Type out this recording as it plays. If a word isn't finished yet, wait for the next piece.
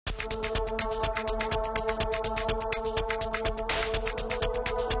To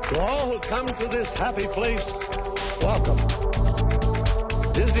all who come to this happy place, welcome.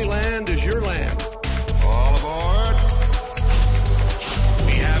 Disneyland is your land. All aboard.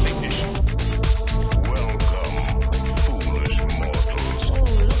 We have ignition. Welcome, foolish mortals. Oh,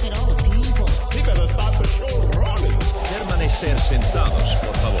 look at all the people. We better start the show running. Permanecer sentados,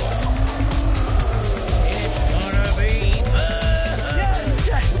 por favor. It's gonna be fun.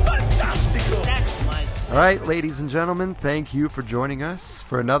 Yes, fantastical. That's my... All right, ladies and gentlemen, thank you for joining us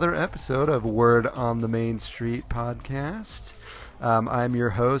for another episode of Word on the Main Street podcast. I'm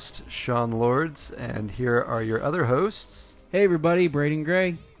your host, Sean Lords, and here are your other hosts. Hey everybody, Braden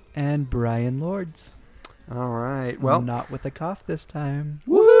Gray. And Brian Lords. All right, well, Not with a cough this time.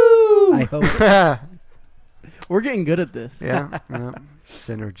 Woohoo! I hope. We're getting good at this. yeah,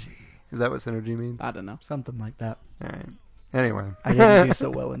 synergy. Is that what synergy means? I don't know. Something like that. All right. Anyway, I didn't do so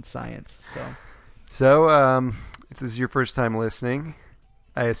well in science, so. So, if this is your first time listening,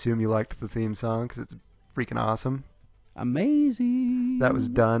 I assume you liked the theme song because it's freaking awesome. Amazing. That was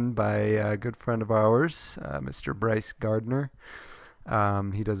done by a good friend of ours, Mr. Bryce Gardner.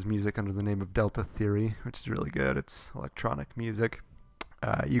 He does music under the name of Delta Theory, which is really good. It's electronic music.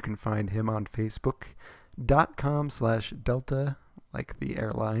 You can find him on Facebook.com/Delta, like the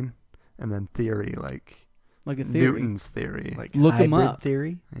airline, and then Theory, like like a theory. Newton's theory. Like Look 'em hybrid up.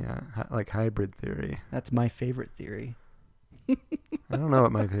 theory? Yeah, like hybrid theory. That's my favorite theory. I don't know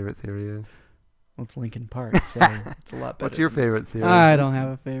what my favorite theory is. Well, it's Linkin Park, so it's a lot better. What's your than- favorite theory? I don't have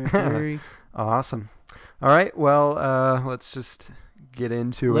a favorite theory. Awesome. All right, well, let's just get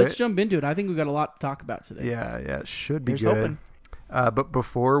into Let's it. jump into it. I think we've got a lot to talk about today. Yeah, it should be Here's good. hoping. But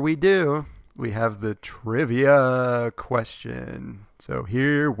before we do, we have the trivia question. So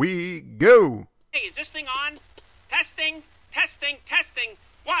here we go. Hey, is this thing on? Testing, testing, testing.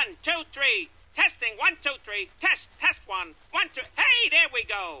 1, 2, 3. Testing, 1, 2, 3. Test, 1, 1, 2. Hey, there we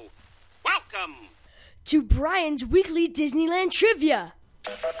go. Welcome. To Brian's weekly Disneyland trivia.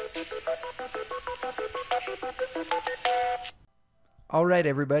 All right,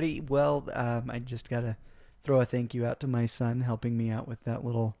 everybody. Well, I just got to throw a thank you out to my son helping me out with that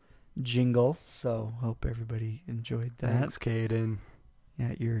little jingle. So hope everybody enjoyed that. Thanks, Caden.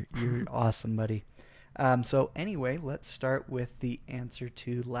 Yeah, you're awesome, buddy. So anyway, let's start with the answer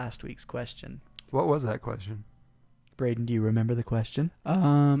to last week's question. What was that question? Braden, do you remember the question?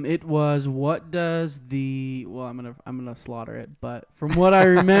 It was what does the I'm gonna slaughter it, but from what I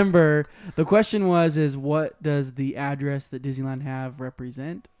remember, the question is what does the address that Disneyland have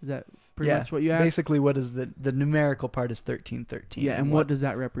represent? Is that pretty much what you asked? Basically, what is the numerical part is 1313. Yeah, and what does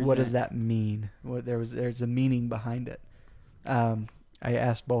that represent? What does that mean? There's a meaning behind it. I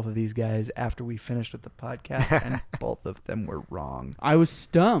asked both of these guys after we finished with the podcast, and both of them were wrong. I was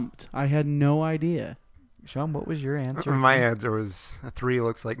stumped. I had no idea. Sean, what was your answer? My answer was a 3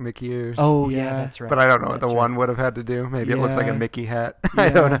 looks like Mickey ears. Oh, yeah, Yeah. that's right. But I don't know what That's the right. 1 would have had to do. Maybe it looks like a Yeah. Mickey hat. I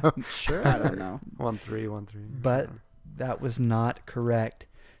don't know. Sure. I don't know. 1 3 1 3. But that was not correct.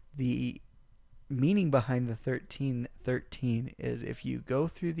 The meaning behind the 1313 is if you go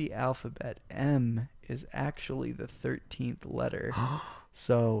through the alphabet, M is actually the 13th letter.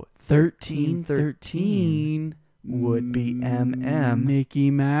 So 1313 would be MM.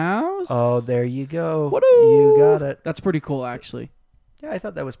 Mickey Mouse. Oh, there you go. Woo-doo! You got it. That's pretty cool, actually. Yeah, I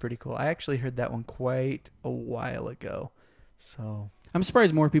thought that was pretty cool. I actually heard that one quite a while ago. So I'm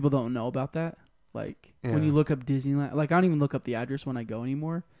surprised more people don't know about that. Like when Yeah. you look up Disneyland, like I don't even look up the address when I go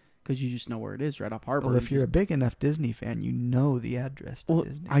anymore because you just know where it is right off Harbor. well, if You you're a just- big enough Disney fan, you know the address to well,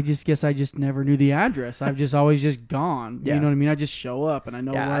 Disney. I guess I just never knew the address. I've just always just gone. Yeah. You know what I mean? I just show up and I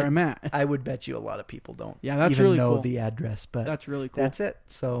know Yeah, where I'm at. I would bet you a lot of people don't Yeah, that's even really know cool. the address, but That's really cool. that's it.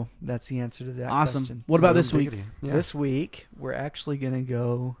 So that's the answer to that Awesome. question. What about So this week? Yeah. This week, we're actually going to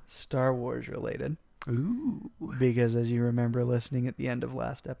go Star Wars related. Ooh. Because as you remember listening at the end of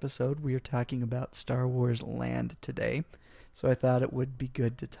last episode, we were talking about Star Wars Land today. So I thought it would be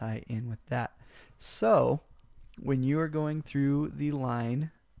good to tie in with that. So, when you are going through the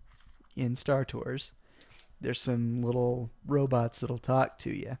line in Star Tours, there's some little robots that'll talk to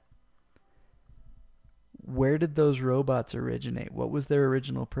you. Where did those robots originate? What was their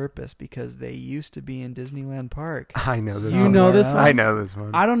original purpose? Because they used to be in Disneyland Park. I know this You one. know this Somewhere one? I else. know this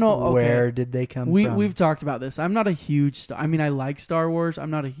one. I don't know. Okay. Where did they come from? We've talked about this. I'm not a huge I mean, I like Star Wars.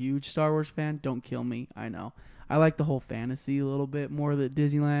 I'm not a huge Star Wars fan. Don't kill me. I know. I like the whole fantasy a little bit more the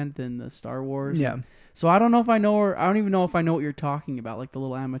Disneyland than the Star Wars. Yeah. So I don't know if I know, or I don't even know if I know what you're talking about, like the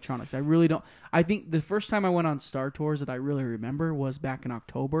little animatronics. I really don't. I think the first time I went on Star Tours that I really remember was back in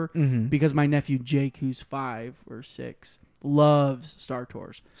October Mhm. because my nephew Jake, who's 5 or 6, loves Star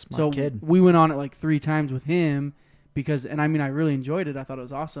Tours. Smart So kid. we went on it like 3 times with him because, and I mean, I really enjoyed it. I thought it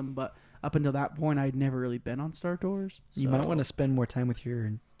was awesome, but up until that point, I'd never really been on Star Tours. You might want to spend more time with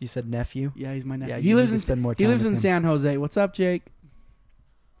you said nephew? Yeah, he's my nephew. Yeah, he you lives need in to spend more He time lives with in him. San Jose. What's up, Jake?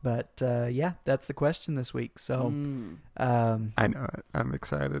 But yeah, that's the question this week. So I know it. I'm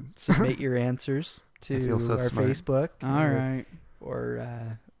excited. submit your answers I feel to so our smart. Facebook. All right.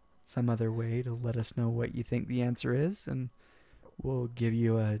 Or some other way to let us know what you think the answer is, and we'll give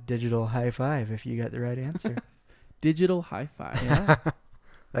you a digital high five if you got the right answer. Digital high five. Yeah.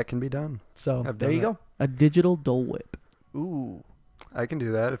 That can be done. So I've there done you that. go. A digital Dole Whip. Ooh, I can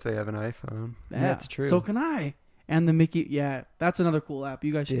do that if they have an iPhone. Yeah, That's true. So can I. And the Mickey, yeah, that's another cool app.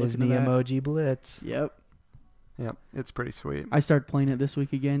 You guys should Disney listen to that. Emoji Blitz. Yep. Yeah, it's pretty sweet. I started playing it this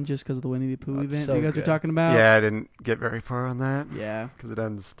week again just because of the Winnie the Pooh That's event so you guys good. were talking about. Yeah, I didn't get very far on that Yeah. because it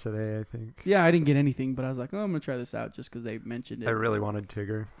ends today, I think. Yeah, I didn't get anything, but I was like, oh, I'm going to try this out just because they mentioned it. I really wanted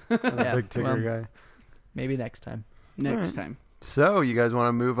Tigger. I'm a Yeah, big Tigger guy. Maybe next time. Next time. So, you guys want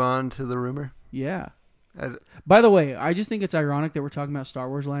to move on to the rumor? Yeah. I- By the way, I just think it's ironic that we're talking about Star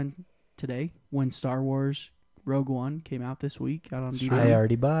Wars Land today when Star Wars Rogue One came out this week out on DVD. I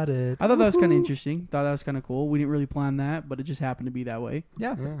already bought it. I thought that was kind of interesting. Thought that was kind of cool. We didn't really plan that, but it just happened to be that way.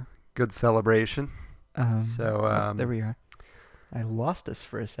 Yeah. yeah, good celebration. So, there we are. I lost us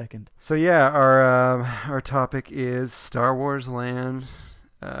for a second. So yeah, our topic is Star Wars Land.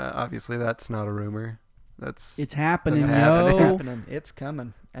 Obviously, that's not a rumor. It's happening, That's happening. It's yo. happening. It's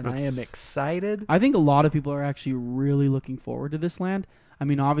coming. And I am It's- excited. I think a lot of people are actually really looking forward to this land. I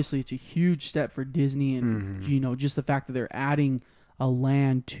mean, obviously, it's a huge step for Disney, and just the fact that they're adding a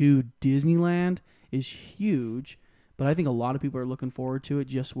land to Disneyland is huge. But I think a lot of people are looking forward to it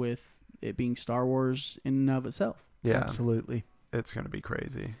just with it being Star Wars in and of itself. Yeah, Absolutely. it's gonna be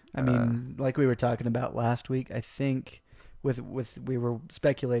crazy. I mean, like we were talking about last week, I think with we were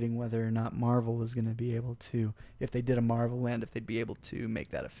speculating whether or not Marvel is going to be able to, if they did a Marvel land, if they'd be able to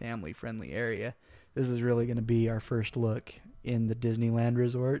make that a family-friendly area. This is really going to be our first look in the Disneyland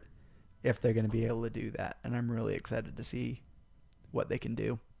Resort, if they're going to be able to do that. And I'm really excited to see what they can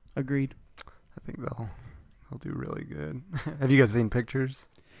do. Agreed. I think they'll do really good. Have you guys seen pictures?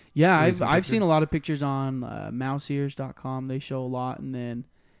 Yeah, Have you seen I've seen pictures? a lot of pictures on mouseears.com. They show a lot, and then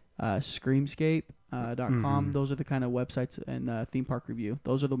Screamscape.com. Those are the kind of websites, and Theme Park Review.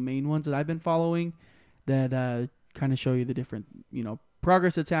 Those are the main ones that I've been following that kind of show you the different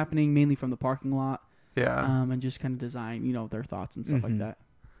progress that's happening, mainly from the parking lot, Yeah, and just kind of design their thoughts and stuff like that.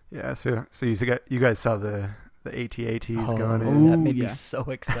 yeah. So you guys saw the AT-ATs going Oh, in. that made yeah. me so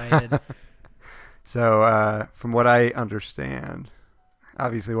excited. So from what I understand,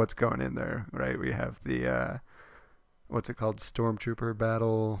 obviously what's going in there, right? We have the what's it called, Stormtrooper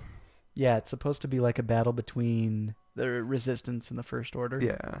battle. Yeah, it's supposed to be like a battle between the Resistance and the First Order.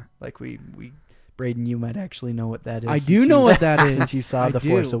 Yeah, Like we Braden, you might actually know what that is. I since do know you- what that is. Since you saw I The do.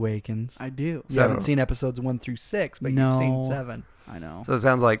 Force Awakens. I do. You So- haven't seen episodes 1 through 6, but No. you've seen 7. I know. so it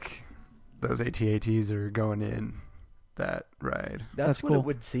sounds like those AT-ATs are going in that ride. That's what cool. it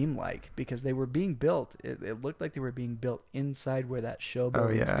would seem like, because they were being built. It looked like they were being built inside where that show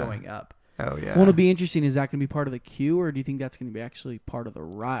building is yeah. going up. Oh yeah. Well, it'll be interesting. Is that going to be part of the queue, or do you think that's going to be actually part of the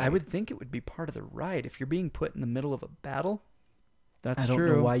ride? I would think it would be part of the ride. If you're being put in the middle of a battle, That's I don't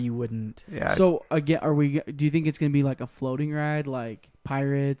true. know why you wouldn't. Yeah. So again, do you think it's going to be like a floating ride, like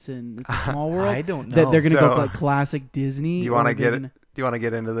Pirates and It's a Small World? I don't know. That they're going to go So- like classic Disney. do you want or to they're get gonna- Do you want to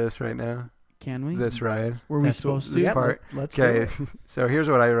get into this right now? Can we? This ride. Were we That's what- supposed this to? Yeah, part. let's do Okay. it. So here's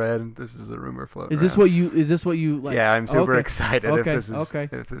what I read. This is a rumor floating. Is this around. what you like? Yeah, I'm super okay. excited Okay,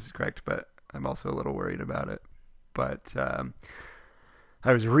 if this is correct, but I'm also a little worried about it. But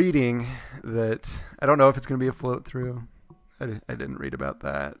I was reading that I don't know if it's going to be a float through. I didn't read about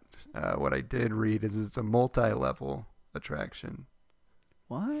that. What I did read is it's a multi-level attraction.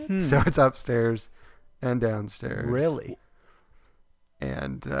 What? So it's upstairs and downstairs. Really?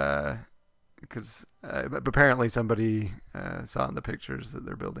 And because apparently somebody saw in the pictures that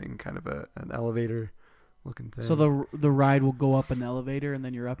they're building kind of an elevator looking thing. So the ride will go up an elevator and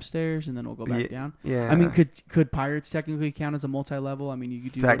then you're upstairs and then we'll go back down. Yeah. I mean, could Pirates technically count as a multi-level? I mean, you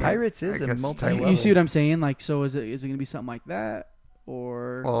could do Tech- whatever. Pirates is I a guess multi-level. You see what I'm saying? Like, so is it going to be something like that,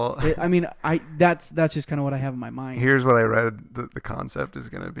 or? Well, I mean, that's just kind of what I have in my mind. here's what I read that the concept is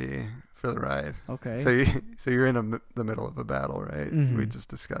going to be for the ride. Okay. So you're in the middle of a battle, right? Mhm. We just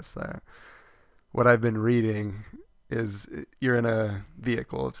discussed that. What I've been reading is you're in a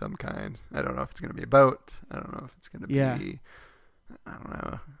vehicle of some kind. I don't know if it's going to be a boat. I don't know if it's going to be, I don't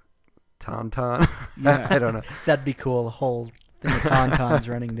know, Tauntaun. Yeah. I don't know. That'd be cool. The whole thing of tauntauns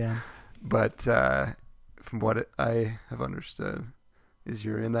running down. But from what I have understood, is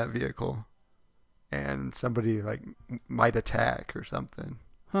you're in that vehicle, and somebody like might attack or something.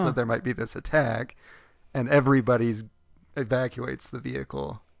 Huh. So there might be this attack, and everybody's evacuates the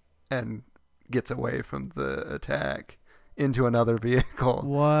vehicle and gets away from the attack into another vehicle.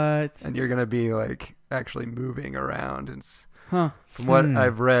 What? And you're gonna be like actually moving around. And Huh. from what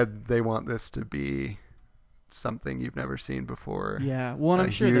I've read, they want this to be something you've never seen before. Yeah. Well, and a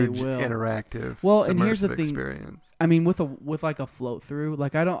I'm sure they huge will. interactive. Well, and here's the immersive thing. experience. I mean, with like a float through,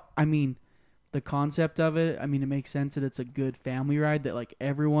 like the concept of it, I mean, it makes sense that it's a good family ride that like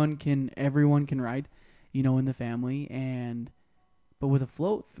everyone can ride, you know, in the family. But with a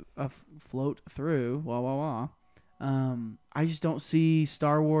float through, I just don't see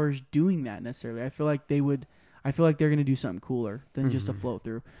Star Wars doing that necessarily. I feel like they're going to do something cooler than just a float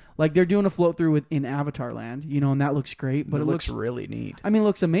through. Like they're doing a float through in Avatar Land, you know, and that looks great, but it looks really neat. I mean, it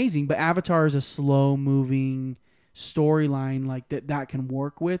looks amazing, but Avatar is a slow moving storyline like that can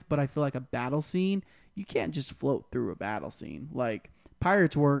work with, but I feel like a battle scene, you can't just float through a battle scene. Like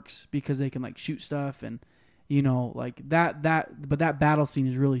Pirates works because they can like shoot stuff and you know like that but that battle scene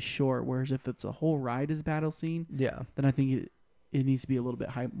is really short, whereas if it's a whole ride as battle scene, then I think it needs to be a little bit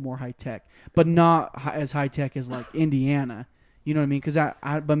more high tech, but not as high tech as like Indiana. You know what I mean? Because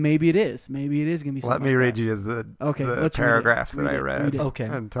but maybe it is. Maybe it is going to be something. Let me like read you the let's paragraph read that I read. Okay.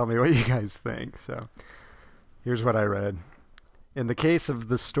 And tell me what you guys think. So here's what I read. In the case of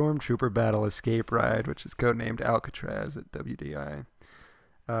the Stormtrooper Battle Escape Ride, which is codenamed Alcatraz at WDI,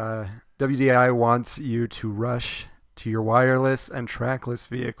 WDI wants you to rush to your wireless and trackless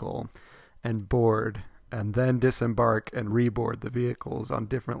vehicle and board, and then disembark and reboard the vehicles on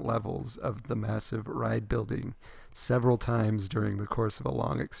different levels of the massive ride building several times during the course of a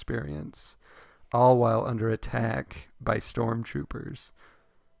long experience, all while under attack by stormtroopers.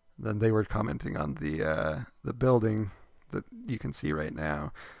 Then they were commenting on the building that you can see right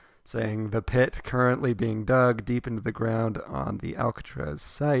now, saying the pit currently being dug deep into the ground on the Alcatraz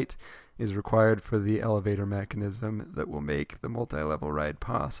site is required for the elevator mechanism that will make the multi-level ride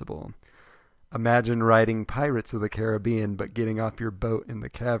possible. Imagine riding Pirates of the Caribbean but getting off your boat in the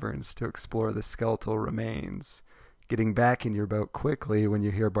caverns to explore the skeletal remains, getting back in your boat quickly when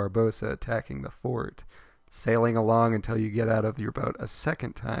you hear Barbossa attacking the fort, sailing along until you get out of your boat a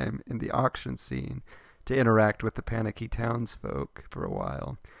second time in the auction scene to interact with the panicky townsfolk for a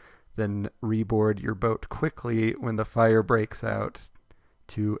while, then reboard your boat quickly when the fire breaks out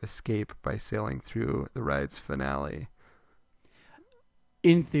to escape by sailing through the ride's finale.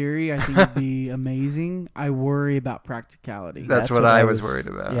 In theory, I think it'd be amazing. I worry about practicality. That's what I was worried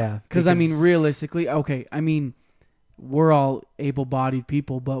about. Yeah. Because, I mean, realistically, okay, I mean, we're all able-bodied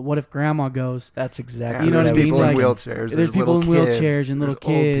people, but what if grandma goes? That's exactly You know what I mean? People Like, in wheelchairs. There's people in little wheelchairs and little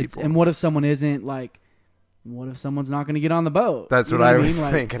there's old kids. people. And what if someone isn't, like, what if someone's not going to get on the boat? That's You what know I mean? was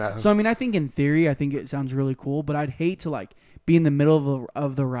Like, thinking of. So, I mean, I think in theory, I think it sounds really cool, but I'd hate to, like, be in the middle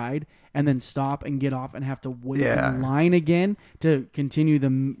of the ride and then stop and get off and have to wait in line again to continue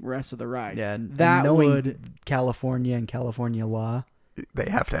the rest of the ride. Yeah, and that knowing would California and California law, they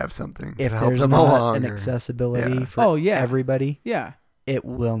have to have something if to help there's them not along. an accessibility Yeah. for everybody, yeah, it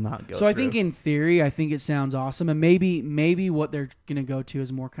will not go So I through. think in theory, I think it sounds awesome, and maybe what they're gonna go to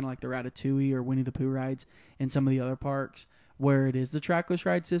is more kind of like the Ratatouille or Winnie the Pooh rides in some of the other parks, where it is the trackless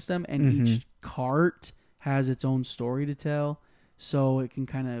ride system, and each cart has its own story to tell, so it can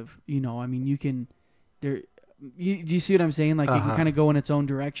kind of, you know, I mean, you can there. Do you see what I'm saying? Like it can kind of go in its own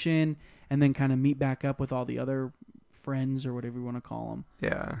direction, and then kind of meet back up with all the other friends or whatever you want to call them.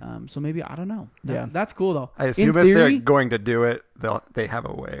 Yeah. So maybe, I don't know. Yeah. That's cool though. I assume if they're going to do it, they have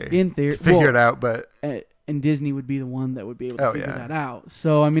a way in theory to figure it out. But and Disney would be the one that would be able to figure yeah. that out.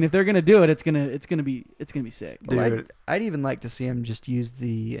 So I mean, if they're gonna do it, it's gonna be sick. Well, I'd even like to see them just use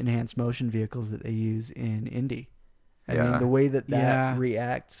the enhanced motion vehicles that they use in Indy. I mean, the way that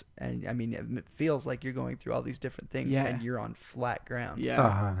reacts, and I mean, it feels like you're going through all these different things, and you're on flat ground.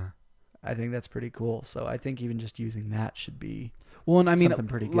 Yeah. I think that's pretty cool. So I think even just using that should be and I mean, something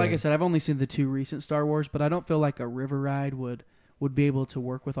pretty good. Like I said, I've only seen the 2 recent Star Wars, but I don't feel like a river ride would be able to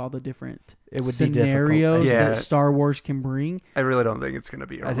work with all the different scenarios that Star Wars can bring. I really don't think it's going to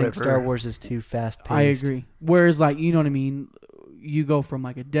be a river. I think Star Wars is too fast-paced. I agree. Whereas, like, you know what I mean? You go from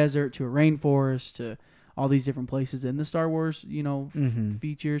like a desert to a rainforest to all these different places in the Star Wars, you know,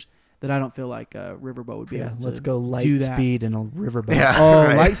 features that I don't feel like a riverboat would be able to let's go light do that. speed in a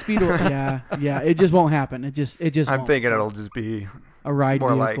riverboat. Light speed. It just won't happen. It just. I'm thinking it'll just be a ride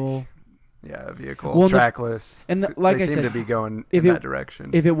more vehicle. A vehicle, trackless. Like they I said, seem to be going in that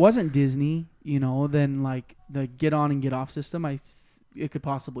direction. If it wasn't Disney, you know, then like the get on and get off system, I it could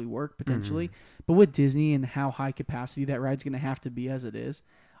possibly work potentially. But with Disney and how high capacity that ride's going to have to be as it is,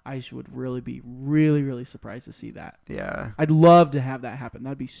 I just would really be really surprised to see that. Yeah. I'd love to have that happen.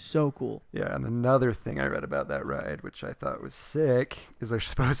 That'd be so cool. Yeah, and another thing I read about that ride, which I thought was sick, is they're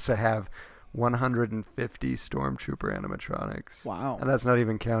supposed to have 150 Stormtrooper animatronics. Wow. And that's not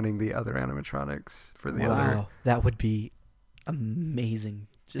even counting the other animatronics for the other. Wow, that would be amazing.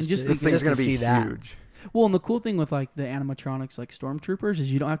 just to, think This thing's just going to to be see that. huge. Well, and the cool thing with like the animatronics like Stormtroopers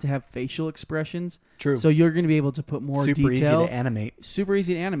is you don't have to have facial expressions. True. So you're going to be able to put more Super detail. easy to animate. Super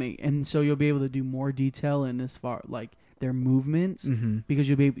easy to animate, and so you'll be able to do more detail in as far like their movements because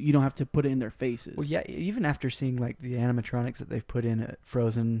you don't have to put it in their faces. Well, yeah, even after seeing like the animatronics that they've put in at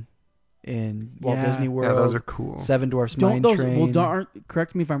Frozen in Walt Yeah. Disney Yeah, World, those are cool. Seven Dwarfs don't Mine those Train,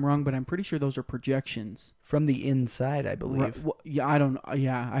 correct me if I'm wrong, but I'm pretty sure those are projections. from the inside, I believe. Right, well, yeah, I don't.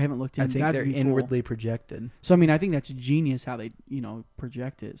 Yeah, I haven't looked in. I think That'd they're be cool. inwardly projected. So I mean, I think that's genius how they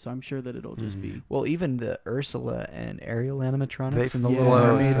project it. So I'm sure that it'll just be. Well, even the Ursula and Ariel animatronics They and the Yeah. Little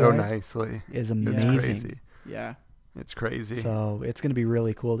flow Mermaid so ride nicely. is It's amazing. crazy. Yeah, It's crazy. So it's going to be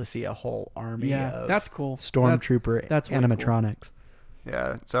really cool to see a whole army yeah, of that's cool. Stormtrooper that's really cool. animatronics.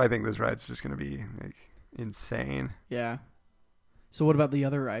 Yeah, so I think this ride's just going to be like insane. Yeah. So what about the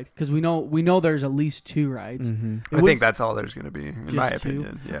other ride? Because we know there's at least two rides. It I wouldn't- think that's all there's going to be, in Just my two?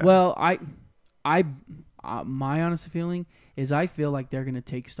 opinion. Yeah. Well, my honest feeling is I feel like they're gonna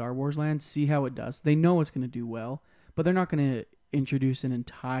take Star Wars Land, see how it does. They know it's gonna do well, but they're not gonna introduce an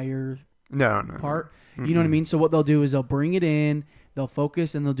entire no. part. You know what I mean? So what they'll do is they'll bring it in, they'll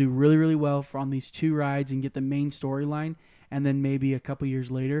focus, and they'll do really well on these two rides and get the main storyline. And then maybe a couple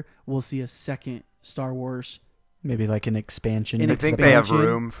years later, we'll see a second Star Wars. Maybe like an expansion. An I think they have expansion.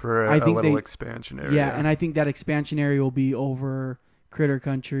 room for I a think little they- expansion area. Yeah, and I think that expansion area will be over Critter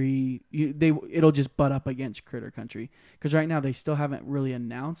Country. It'll just butt up against Critter Country because right now they still haven't really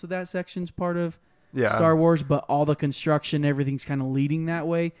announced that section's part of Star Wars, but all the construction, everything's kind of leading that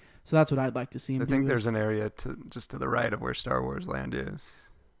way. So that's what I'd like to see him I do. think is- there's an area just to the right of where Star Wars Land is.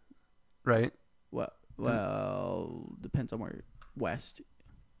 Right? well, depends on where west.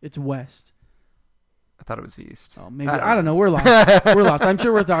 It's west. I thought it was east. Oh, maybe I don't know. We're lost. We're lost. I'm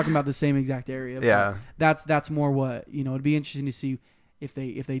sure we're talking about the same exact area. but Yeah. that's more what it'd be interesting to see if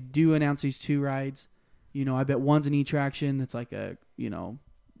they do announce these two rides. I bet one's an E-Traction that's like a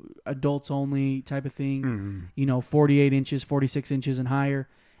adults only type of thing. 48 inches, 46 inches and higher,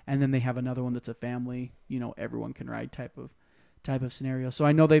 and then they have another one that's a family. Everyone can ride type of scenario. So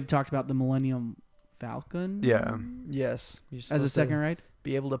I know they've talked about the Millennium Falcon. Yeah. Yes. You're As a supposed to second ride.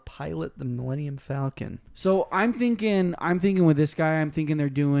 be able to pilot the Millennium Falcon. So I'm thinking with this guy, I'm thinking they're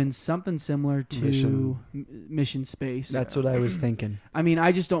doing something similar to Mission Space. That's what I was thinking. I mean,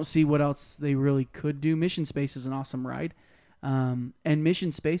 I just don't see what else they really could do. Mission Space is an awesome ride. And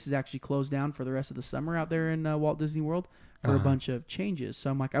Mission Space is actually closed down for the rest of the summer out there in Walt Disney World for a bunch of changes.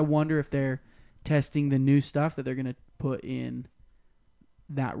 So I'm like, I wonder if they're testing the new stuff that they're going to put in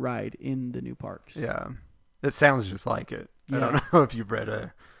that ride in the new parks. Yeah. It sounds just like it. I Yeah. don't know if you've read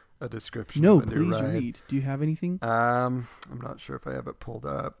a description No, of the new please ride. read. Do you have anything? I'm not sure if I have it pulled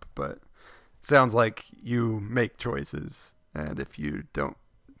up, but it sounds like you make choices, and if you don't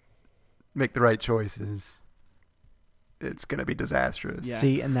make the right choices, it's going to be disastrous. Yeah.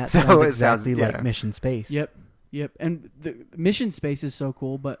 See, and that So sounds it sounds- exactly yeah. like Mission Space. Yep. And the Mission Space is so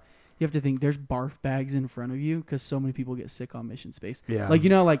cool, but you have to think there's barf bags in front of you because so many people get sick on Mission Space. Yeah. Like,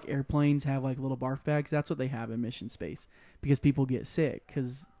 like airplanes have like little barf bags. That's what they have in Mission Space because people get sick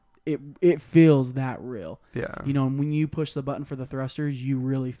because it feels that real. Yeah. And when you push the button for the thrusters, you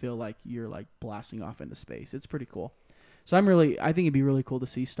really feel like you're like blasting off into space. It's pretty cool. So I think it'd be really cool to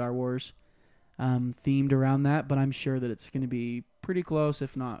see Star Wars themed around that, but I'm sure that it's going to be pretty close,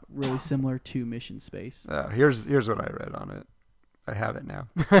 if not really similar to Mission Space. Here's what I read on it. I have it now.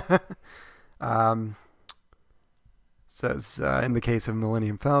 Says, in the case of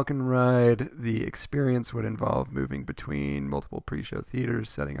Millennium Falcon ride, the experience would involve moving between multiple pre-show theaters,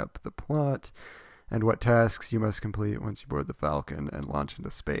 setting up the plot, and what tasks you must complete once you board the Falcon and launch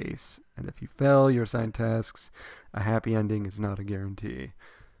into space. And if you fail your assigned tasks, a happy ending is not a guarantee.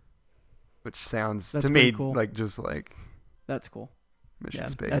 Which sounds, That's to pretty me, cool. like just like That's cool. Mission Yeah,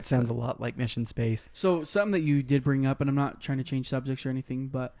 Space. that sounds but- a lot like Mission Space. So something that you did bring up, and I'm not trying to change subjects or anything,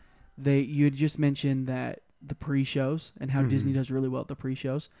 but you had just mentioned that the pre-shows and how Disney does really well at the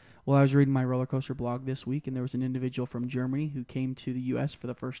pre-shows. Well, I was reading my roller coaster blog this week, and there was an individual from Germany who came to the U.S. for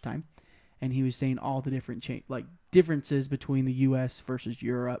the first time, and he was saying all the different differences between the U.S. versus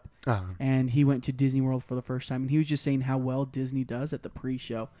Europe. And he went to Disney World for the first time, and he was just saying how well Disney does at the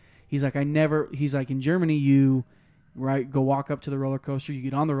pre-show. He's like, in Germany, you right? Go walk up to the roller coaster. You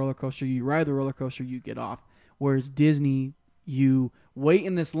get on the roller coaster. You ride the roller coaster. You get off. Whereas Disney, you wait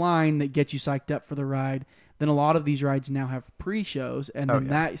in this line that gets you psyched up for the ride. Then a lot of these rides now have pre-shows, and then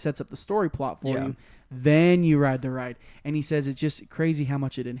that sets up the story plot for you. Then you ride the ride. And he says it's just crazy how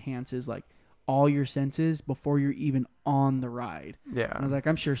much it enhances like all your senses before you're even on the ride. Yeah. And I was like,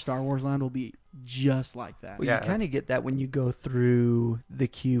 I'm sure Star Wars Land will be just like that. Well, you kind of get that when you go through the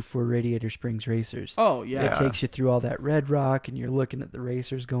queue for Radiator Springs Racers. Oh, yeah. It takes you through all that Red Rock, and you're looking at the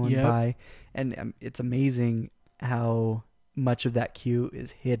racers going by. And it's amazing how much of that queue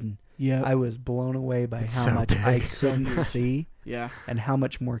is hidden. Yeah, I was blown away by how much I couldn't see. Yeah. And how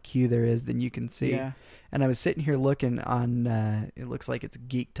much more queue there is than you can see. Yeah. And I was sitting here looking on, it looks like it's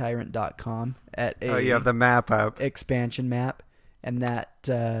geektyrant.com at a you have the map up. expansion map. And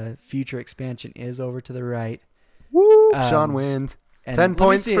that future expansion is over to the right. Woo! Sean wins. 10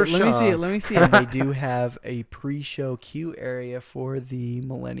 points for Sean. Let me see it. And they do have a pre-show queue area for the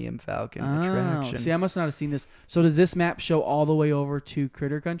Millennium Falcon attraction. See, I must not have seen this. So does this map show all the way over to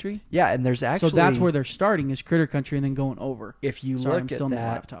Critter Country? Yeah, and there's actually... So that's where they're starting is Critter Country and then going over. If you Sorry, look I'm still at on the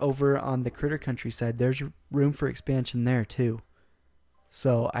that, laptop. over on the Critter Country side, there's room for expansion there too.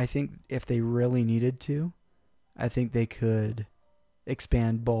 So I think if they really needed to, I think they could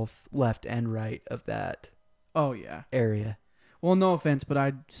expand both left and right of that Oh, yeah. area. Well, no offense, but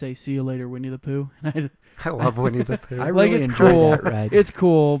I'd say see you later, Winnie the Pooh. I love Winnie the Pooh. I really it's enjoyed cool. that ride. It's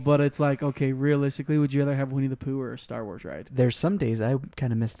cool, but it's like, okay, realistically, would you rather have Winnie the Pooh or a Star Wars ride? There's some days I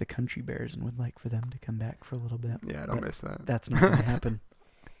kind of miss the Country Bears and would like for them to come back for a little bit. Yeah, I don't miss that. That's not going to happen.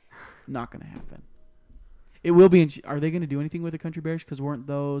 Not going to happen. It will be. Are they going to do anything with the Country Bears? Because weren't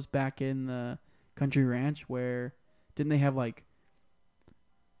those back in the Country Ranch where didn't they have like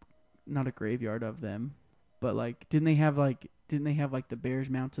not a graveyard of them, but like didn't they have like the bears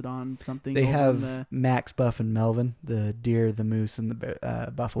mounted on something? They over have Max, Buff, and Melvin, the deer, the moose, and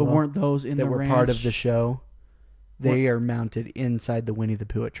the buffalo. But weren't those in that the were ranch? part of the show? They are mounted inside the Winnie the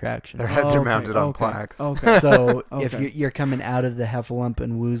Pooh attraction. Their heads are mounted on plaques. Okay. So Okay. if you're coming out of the Heffalump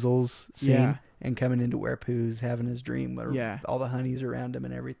and Woozles scene and coming into where Pooh's having his dream, where all the honeys around him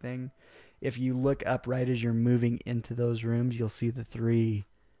and everything, if you look up right as you're moving into those rooms, you'll see the three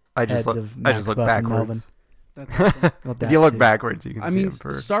heads of Max, Buff, and Melvin. That's awesome. Well, if you look backwards, you can see them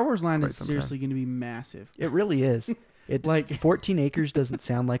for Star Wars Land is quite some seriously going to be massive. It really is. It Like 14 acres doesn't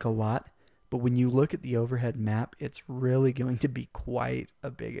sound like a lot, but when you look at the overhead map, it's really going to be quite a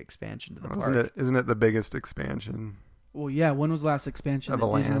big expansion to the park. Isn't it the biggest expansion? Well, yeah. When was the last expansion Of that a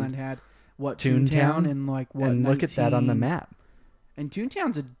land. Disneyland had? What Toontown? and like what? And look at that on the 19 map. And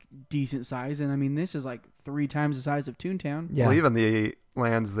Toontown's a decent size, and I mean this is like 3 times the size of Toontown. Yeah. Well, even the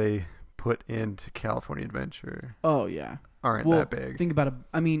lands they put into California Adventure Oh yeah. aren't Well, that big. think about it.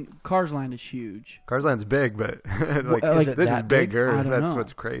 I mean, Cars Land is huge. Cars Land's big, but like Is it this is that big? bigger. I don't That's know.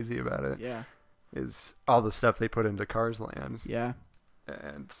 what's crazy about it. Yeah. Is all the stuff they put into Cars Land, Yeah.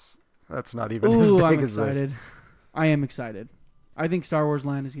 and that's not even as Ooh, big I'm as excited. this. I am excited. I think Star Wars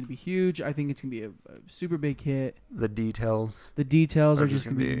Land is going to be huge. I think it's going to be a super big hit. The details. The details Are are just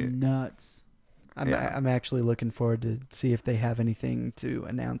just going to be gonna be- nuts. I'm actually looking forward to see if they have anything to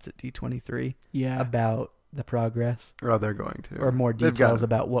announce at D23 Yeah. about the progress Oh, they're going to. or more They've details got-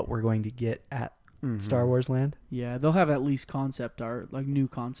 about what we're going to get at Mhm. Star Wars Land. Yeah, they'll have at least concept art, like new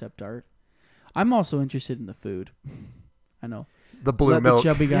concept art. I'm also interested in the food. I know. The blue Let milk. the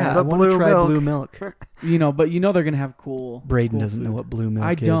chubby guy. Yeah, the I want to blue try milk. blue milk. You know, but you know they're gonna have cool. Braden cool doesn't food. know what blue milk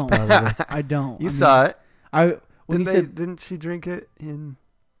I is. don't. Probably. I don't. You I saw mean, it. When you said Didn't she drink it in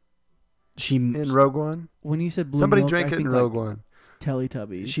She Rogue One? when you said blue Somebody milk, drank I it in think Rogue like One.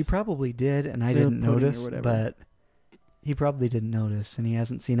 Teletubbies. She probably did, and I Little didn't pudding or notice. whatever. But he probably didn't notice, and he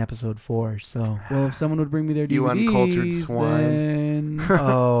hasn't seen episode 4. So, Well, if someone would bring me their DVDs, You uncultured swine. then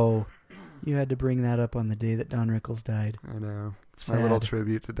oh, you had to bring that up on the day that Don Rickles died. I know. It's my little Sad.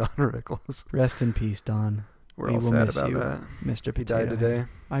 tribute to Don Rickles. Rest in peace, Don. We're We all will sad miss about you, that. Mr. He Potato died today.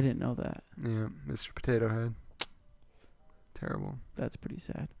 I didn't know that. Yeah, Mr. Potato Head. Terrible. That's pretty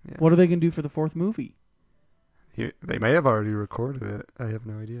sad. Yeah. What are they gonna do for the 4th movie? They may have already recorded it. I have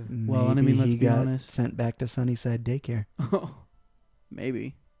no idea. Well, and I Maybe mean, let's he be got honest. sent back to Sunnyside Daycare.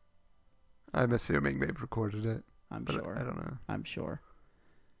 Maybe. I'm assuming they've recorded it, I'm but sure. I don't know. I'm sure.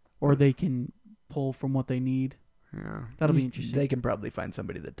 Or they can pull from what they need. Yeah. That'll be interesting. They can probably find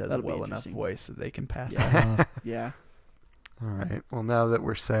somebody that does That'll be well enough interesting. voice that they can pass Yeah. that off. Yeah. All right. Well, now that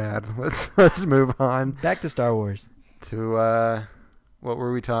we're sad, let's move on Back to Star Wars. to what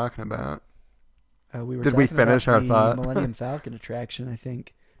were we talking about? We were Did we talking finish about our the thought? Millennium Falcon attraction, I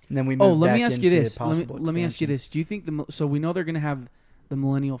think. And then we moved Oh, let back me ask you into this. possible Let me ask you expansion. this. Do you think so we know they're going to have the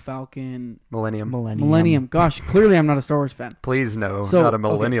Millennial Falcon. Millennium. Gosh, clearly I'm not a Star Wars fan. Please no, So, not a okay.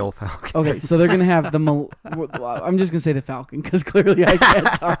 millennial Falcon. Okay, so they're gonna have I'm just gonna say the Falcon because clearly I can't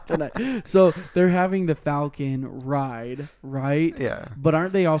talk tonight. So they're having the Falcon ride, right? Yeah. But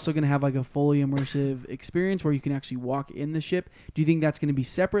aren't they also gonna have like a fully immersive experience where you can actually walk in the ship? Do you think that's gonna be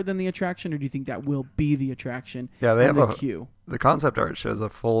separate than the attraction, or do you think that will be the attraction? Yeah, they and have the a queue. The concept art shows a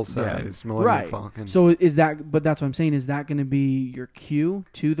full size Millennium Right. Falcon. So is that? But that's what I'm saying. Is that going to be your queue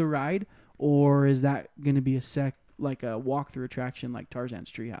to the ride, or is that going to be like a walkthrough attraction, like Tarzan's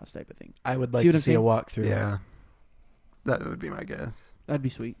Treehouse type of thing? I would like See what to I'm see a saying? walkthrough. yeah, that would be my guess. That'd be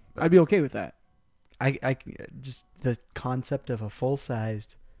sweet. I'd be okay with that. I just the concept of a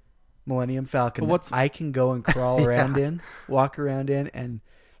full-sized Millennium Falcon But that I can go and crawl around in, walk around in, and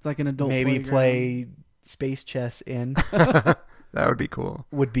It's like an adult. maybe playground. play space chess in That would be cool.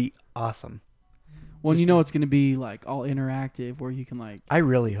 would be awesome. Well, just you know it's going to be like all interactive, where you can like. I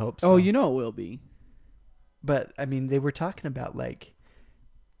really hope so. Oh, you know it will be. But I mean, they were talking about like.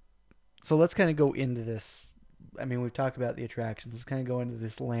 So let's kind of go into this. I mean, we've talked about the attractions. Let's kind of go into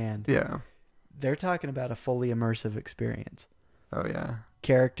this land. Yeah. They're talking about a fully immersive experience. Oh yeah.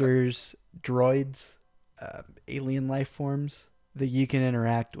 Characters, droids, alien life forms that you can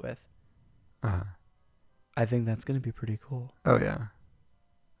interact with. Uh-huh. I think that's going to be pretty cool. Oh yeah.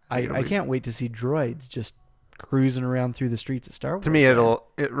 I can't wait to see droids just cruising around through the streets of Star Wars. To me, land.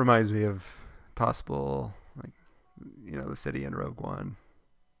 it reminds me of possible, like, the city in Rogue One,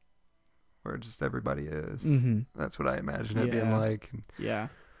 where just everybody is. Mhm. That's what I imagine it being Yeah. like. And Yeah.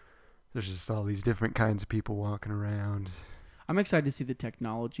 there's just all these different kinds of people walking around. I'm excited to see the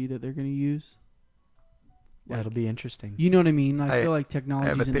technology that they're going to use. That'll be interesting. You know what I mean? I feel like I technology.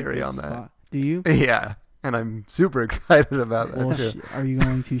 have a theory in a on good that. spot. Do you? Yeah, and I'm super excited about that Well, too. are you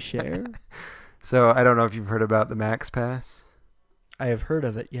going to share? So I don't know if you've heard about the Max Pass I have heard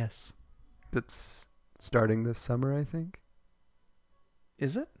of it. Yes. that's starting this summer. I think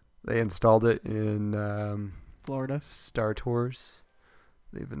Is it? they installed it in Florida. Star Tours.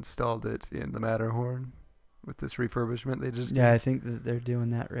 They've installed it in the Matterhorn with this refurbishment they just did. Yeah, I think that they're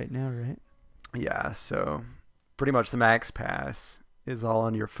doing that right now, right? Yeah, so pretty much the Max Pass is all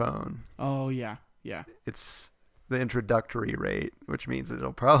on your phone. Oh yeah, yeah. It's the introductory rate, which means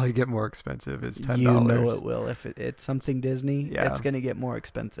it'll probably get more expensive, is $10. You know it will. If it's something Disney, Yeah. it's going to get more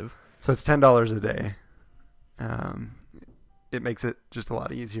expensive. So it's $10 a day. It makes it just a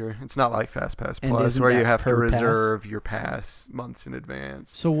lot easier. It's not like FastPass And Plus isn't where you that have to per pass? reserve your pass months in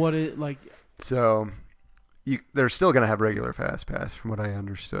advance. So what it like? So they're still going to have regular FastPass from what I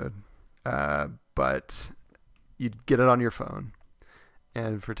understood. But you'd get it on your phone.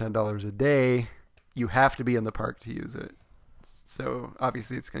 And for $10 a day, you have to be in the park to use it. So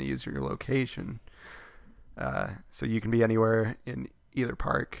obviously it's going to use your location. So you can be anywhere in either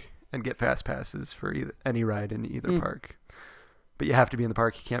park and get fast passes for any ride in either park. But you have to be in the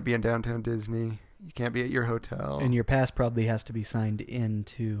park. You can't be in downtown Disney. You can't be at your hotel. And your pass probably has to be signed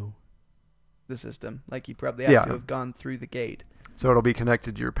into the system. Like you probably have to have gone through the gate. So it'll be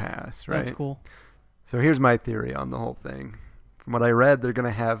connected to your pass, right? That's cool. So here's my theory on the whole thing. From what I read, they're going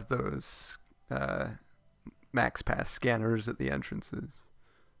to have those Max Pass scanners at the entrances.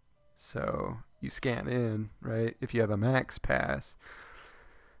 So you scan in, right? If you have a Max Pass.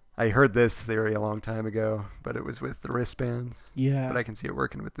 I heard this theory a long time ago, but it was with the wristbands. Yeah. But I can see it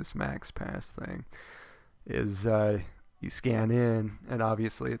working with this Max Pass thing. Is you scan in, and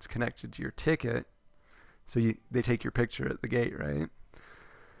obviously it's connected to your ticket. So they take your picture at the gate, right?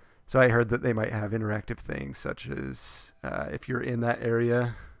 So I heard that they might have interactive things such as if you're in that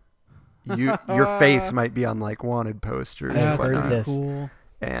area, your face might be on like wanted posters. I've That's heard whatnot, this. cool.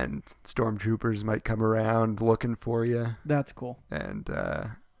 and stormtroopers might come around looking for you That's cool. and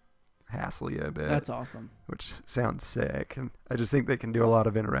hassle you a bit. That's awesome. Which sounds sick, and I just think they can do a lot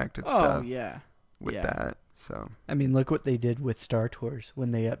of interactive Oh stuff yeah, with yeah. that. So I mean, look what they did with Star Tours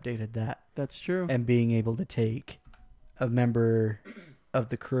when they updated that. That's true. And being able to take a member of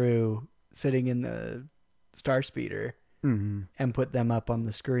the crew sitting in the Star Speeder and put them up on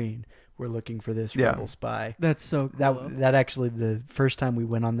the screen. We're looking for this Yeah. rebel spy. That's so cool. That actually, the first time we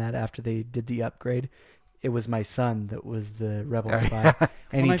went on that after they did the upgrade, it was my son that was the rebel spy, and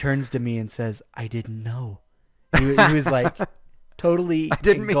When he I- turns to me and says, "I didn't know." He was like totally I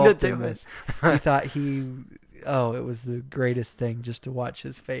didn't mean to engulfed do in it. this. He thought it was the greatest thing just to watch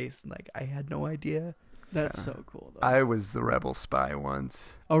his face. Like, I had no idea. That's so cool. Though. I was the rebel spy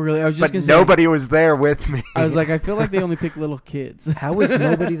once, Oh really? I was just but gonna say. nobody was there with me. I was like, I feel like they only pick little kids. How was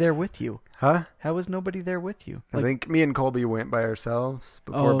nobody there with you? huh? How was nobody there with you? I think me and Colby went by ourselves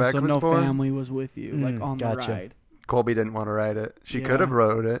before Oh, Beck so was no born. family was with you, like on gotcha. the ride. Colby didn't want to ride it. She Yeah. could have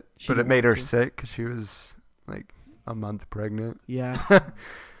rode it, She but it didn't made want her to. sick because she was like a month pregnant. Yeah.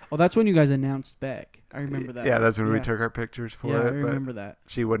 Well, that's when you guys announced Beck. I remember that. Yeah, that's when we Yeah. took our pictures for Yeah, I it. But remember that.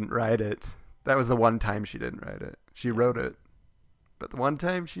 she wouldn't ride it. That was the one time she didn't ride it. She rode it, but the one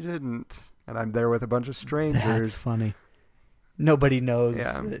time she didn't. And I'm there with a bunch of strangers. That's funny. Nobody knows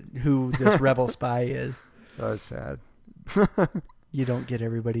Yeah. who this rebel spy is. So I was sad. You don't get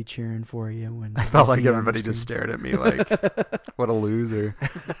everybody cheering for you when I felt you like see you on the everybody just screen. stared at me like, what a loser.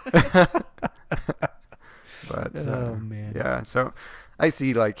 But Oh, man. yeah, so I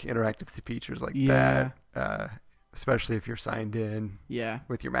see like interactive features like Yeah. that, especially if you're signed in Yeah.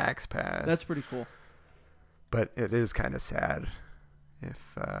 with your Max Pass. That's pretty cool. But it is kind of sad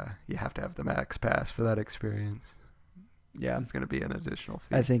if you have to have the Max Pass for that experience. Yeah. It's going to be an additional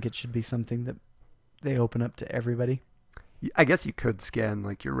fee. I think it should be something that they open up to everybody. I guess you could scan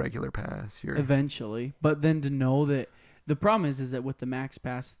like your regular pass. Your Eventually, but then to know that the problem is that with the Max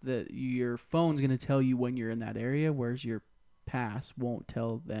Pass, that your phone's going to tell you when you're in that area, whereas your pass won't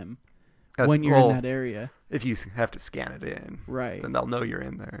tell them when you're in that area. If you have to scan it in, Right. then they'll know you're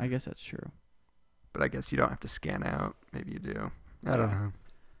in there. I guess that's true. But I guess you don't have to scan out. Maybe you do. I don't know.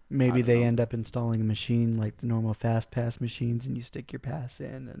 Maybe I don't they know. end up installing a machine like the normal fast pass machines, and you stick your pass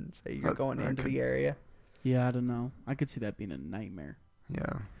in and say you're going that into could- the area. Yeah, I don't know. I could see that being a nightmare.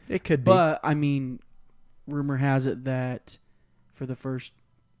 Yeah. It could be. But I mean, rumor has it that for the first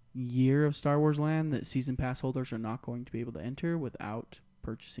year of Star Wars Land, that season pass holders are not going to be able to enter without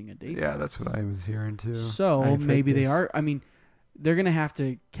purchasing a day Yeah, pass. that's what I was hearing too. So I've heard maybe they this. are. I mean, they're going to have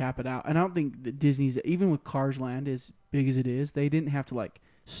to cap it out. And I don't think that Disney's, even with Cars Land as big as it is, they didn't have to like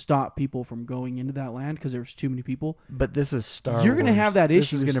stop people from going into that land because there was too many people. But this is Star You're Wars. gonna have that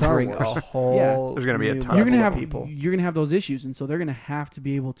issue This with is Star bring Wars. a whole There's gonna be a new ton You're of gonna level have people. you're gonna have those issues, and so they're gonna have to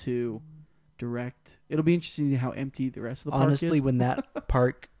be able to direct. It'll be interesting to see how empty the rest of the park Honestly, is. when that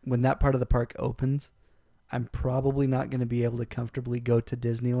part of the park opens, I'm probably not going to be able to comfortably go to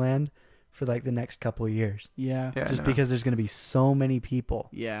Disneyland for like the next couple of years. yeah, Yeah, I Just know. because there's going to be so many people.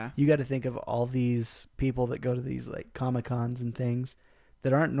 yeah, You got to think of all these people that go to these like Comic-Cons and things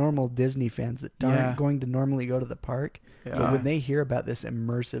that aren't normal Disney fans that aren't Yeah. going to normally go to the park. Yeah. But when they hear about this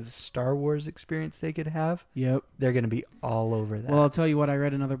immersive Star Wars experience they could have, yep. they're going to be all over that. Well, I'll tell you what. I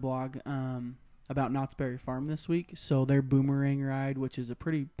read another blog about Knott's Berry Farm this week. So their Boomerang ride, which is a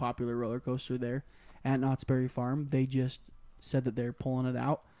pretty popular roller coaster there at Knott's Berry Farm, they just said that they're pulling it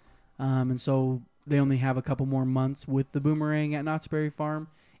out, and so they only have a couple more months with the Boomerang at Knott's Berry Farm.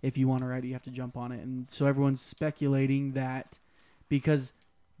 If you want to ride it, you have to jump on it, and so everyone's speculating that because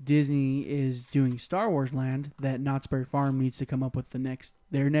Disney is doing Star Wars Land, that Knott's Berry Farm needs to come up with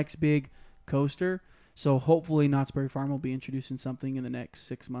their next big coaster. So hopefully Knott's Berry Farm will be introducing something in the next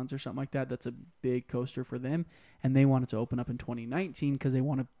 6 months or something like that. That's a big coaster for them, and they want it to open up in 2019 because they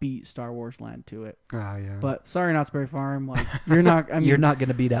want to beat Star Wars Land to it. Ah, yeah. But sorry, Knott's Berry Farm, like you're not. I mean, you're not going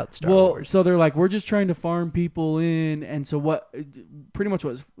to beat out Star well, Wars. so they're like, we're just trying to farm people in, and so what? Pretty much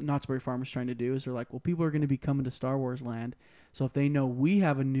what Knott's Berry Farm is trying to do is they're like, well, people are going to be coming to Star Wars Land, so if they know we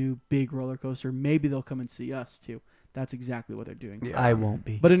have a new big roller coaster, maybe they'll come and see us too. That's exactly what they're doing. Yeah. I won't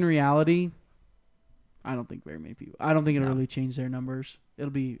be. But in reality, I don't think very many people. I don't think it'll No. really change their numbers. It'll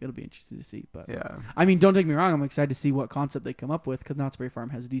be interesting to see. But yeah. I mean, don't take me wrong. I'm excited to see what concept they come up with because Knott's Berry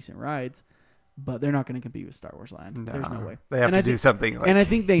Farm has decent rides, but they're not going to compete with Star Wars Land. There's no way. They have And to I do think- something like and I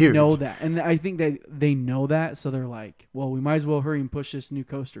think they huge. know that, and I think they know that, so they're like, well, we might as well hurry and push this new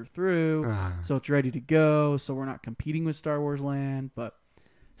coaster through, Ah, so it's ready to go, so we're not competing with Star Wars Land. But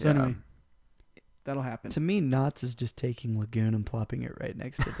so yeah. anyway, that'll happen. To me, Knott's is just taking Lagoon and plopping it right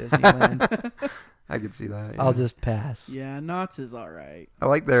next to Disneyland. I could see that. I'll yeah. just pass. Yeah, Knott's is all right. I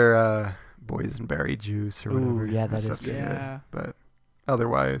like their boysenberry juice or Ooh, whatever. yeah, that is stuff's good. Yeah. But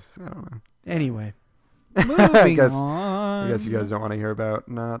otherwise, I don't know. Anyway, Moving guess- on. I guess you guys don't want to hear about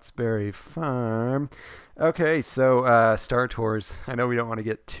Knott's Berry Farm. Okay, so Star Tours. I know we don't want to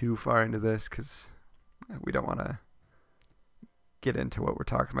get too far into this because we don't want to get into what we're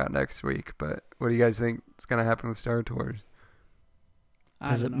talking about next week. But what do you guys think is going to happen with Star Tours?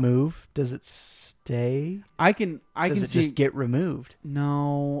 I does don't it know. move? Does it stay? I can Does see. it just get removed?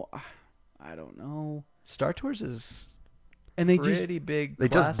 No, I don't know. Star Tours is And they pretty big. They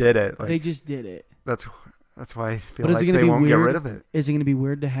just plastic. did it. Like, they just did it. that's why I feel But is like it gonna they be won't get weird? rid of it. Is it going to be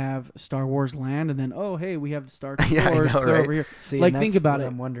weird to have Star Wars Land and then, oh, hey, we have Star Tours Yeah, I know, clear right? over here? See, Like, and think that's about what it.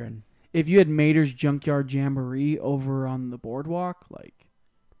 I'm wondering. If you had Mater's Junkyard Jamboree over on the boardwalk, like...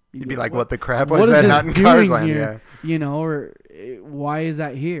 You'd be like, what the crap what was is that this not in doing Cars Land? here? You know, or why is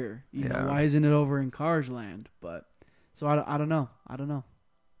that here? You know, Yeah. why isn't it over in Cars Land? But, so I don't know. I don't know.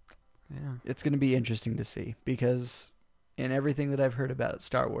 Yeah. It's going to be interesting to see because in everything that I've heard about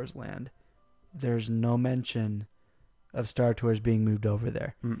Star Wars Land, there's no mention of Star Tours being moved over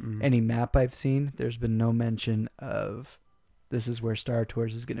there. Mm-mm. Any map I've seen, there's been no mention of this is where Star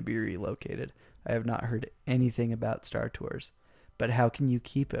Tours is going to be relocated. I have not heard anything about Star Tours. But how can you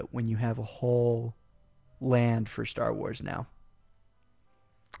keep it when you have a whole land for Star Wars now?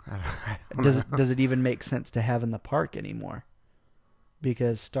 I don't Does know. it even make sense to have in the park anymore?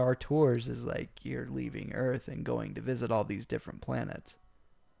 Because Star Tours is like you're leaving Earth and going to visit all these different planets.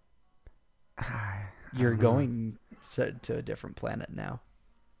 I You're don't know. going to a different planet now.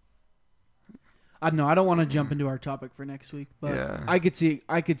 I don't know. I don't want to jump into our topic for next week, but Yeah. I could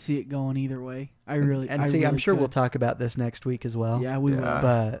see it going either way. I'm really sure we'll could. talk about this next week as well. Yeah, we will. Yeah.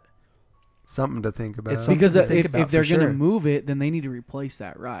 But Something to think about. It's something Because to think if about they're for going to sure. move it, then they need to replace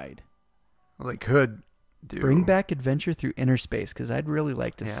that ride. Well, they could do. bring back Adventure Through Inner Space because I'd really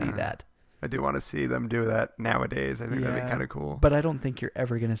like to see Yeah. that. I do want to see them do that nowadays. I think that'd Yeah. be kind of cool. But I don't think you're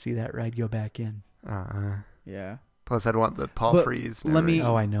ever going to see that ride go back in. Yeah. Plus, I'd want the Paul But Frees. let me-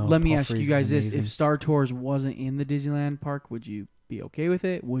 Oh, I know. Let me Paul ask you Frees guys is this: amazing. if Star Tours wasn't in the Disneyland park, would you be okay with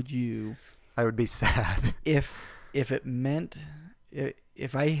it? Would you? I would be sad. if it meant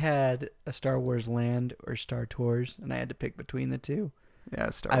if I had a Star Wars Land or Star Tours and I had to pick between the two, Yeah,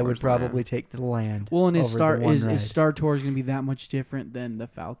 Star I would Wars probably Land. take the Land. Well, and over the one is ride. Star Tours going to be that much different than the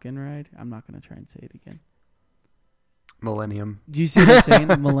Falcon ride? I'm not going to try and say it again. Millennium. Do you see what I'm saying?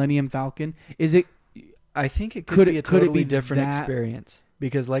 The Millennium Falcon. Is it? I think it Could could be it- a could it totally be different that- experience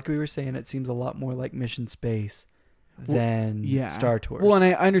because, like we were saying, it seems a lot more like Mission Space Well, than Yeah. Star Tours. Well, and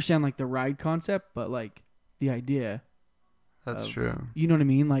I understand like the ride concept, but like the idea. That's Of- true. You know what I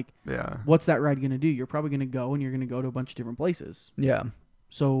mean? Like, Yeah. what's that ride going to do? You're probably going to go and you're going to go to a bunch of different places. yeah,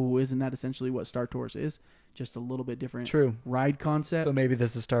 So isn't that essentially what Star Tours is? Just a little bit different true. ride concept. So maybe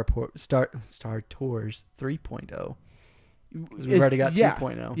this is Star Tours 3.0. 'Cause we've Is- already got yeah,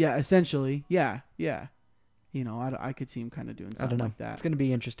 2.0. Yeah, essentially. Yeah. You know, I could see him kind of doing I something don't know. like that. It's going to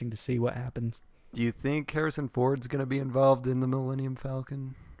be interesting to see what happens. Do you think Harrison Ford's going to be involved in the Millennium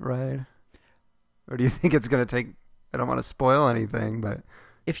Falcon ride? Or do you think it's going to take... I don't want to spoil anything, but...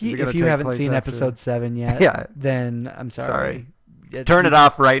 If Is it you gonna if you take haven't place seen after- episode 7 yet, Yeah. then I'm sorry. Turn it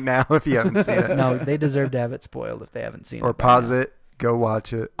off right now if you haven't seen it. No, they deserve to have it spoiled if they haven't seen it. Or by pause now. it, go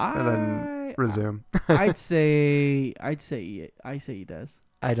watch it, and then resume. I'd say he does.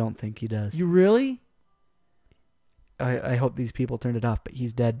 I don't think he does. You really? I hope these people turned it off, but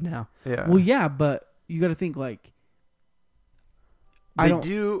he's dead now. Yeah. Well, yeah, but you got to think like I They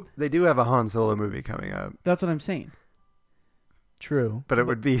don't. they do have a Han Solo movie coming up, That's what I'm saying. True. but it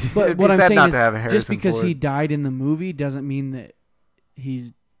would be But it'd be what I'm sad saying not is, to have Harrison just because Ford. he died in the movie doesn't mean that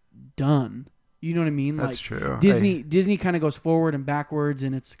he's done. You know what I mean? That's like true. Disney kind of goes forward and backwards,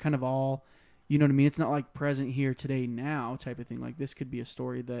 and it's kind of all, you know what I mean? It's not like present here, today, now type of thing. Like this could be a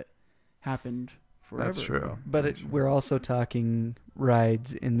story that happened forever. That's true. ago. But we're also talking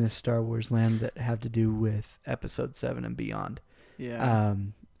rides in this Star Wars land that have to do with Episode 7 and beyond. Yeah.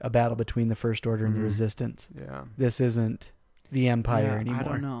 A battle between the First Order and the Mhm. Resistance. Yeah. This isn't the Empire Yeah, anymore. I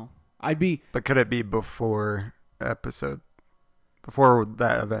don't know. I'd be But could it be before that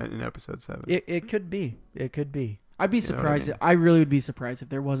event in Episode 7? It could be. It could be. I'd be You know what I surprised. mean? I really would be surprised if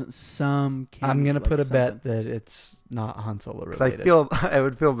there wasn't some. I'm going to like put a something. bet that it's not Han Solo 'Cause I related. I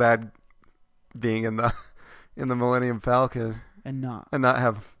would feel bad being in the Millennium Falcon and not. and not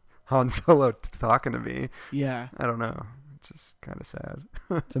have Han Solo talking to me. Yeah. I don't know. It's just kind of sad.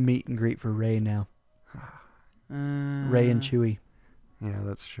 It's a meet and greet for Rey now. Uh, Rey and Chewie. Yeah,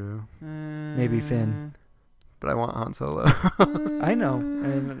 that's true. Maybe Finn. But I want Han Solo. I know.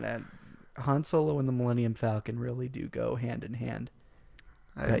 And Han Solo and the Millennium Falcon really do go hand in hand.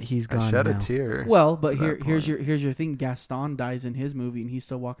 But he's I gone shed now. a tear. Well, but at that here's point. your thing. Gaston dies in his movie, and he's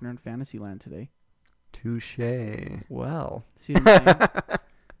still walking around Fantasyland today. Touche. Well, See what I'm saying?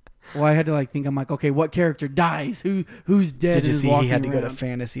 Well, I had to think. I'm like, okay, what character dies? Who's dead? did you and is see he walking had to go to around?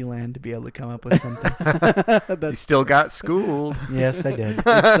 Fantasyland to be able to come up with something? You That's still got schooled. Yes, I did.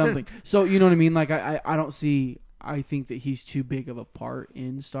 it's something. So you know what I mean? Like I don't see. I think that he's too big of a part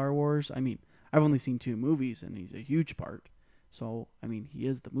in Star Wars. I mean, I've only seen 2 movies, and he's a huge part. So I mean, he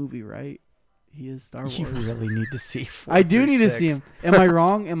is the movie, right? He is Star Wars. You really need to see 4 I do through need to 6. see him. Am I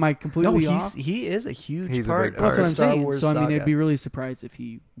wrong? Am I No, completely off? he is a huge He's a part big of part. That's what the I'm Star saying. Wars So I mean, saga. I'd be really surprised if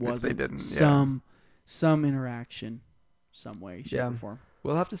he wasn't didn't, yeah. some interaction, some way, shape, Yeah. or form.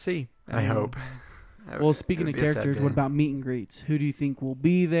 We'll have to see. I hope. Well, speaking It of would be a sad characters, day. what about meet and greets? Who do you think will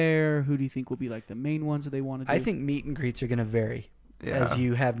be there? Who do you think will be like the main ones that they want to do? I think meet and greets are going to vary. Yeah. As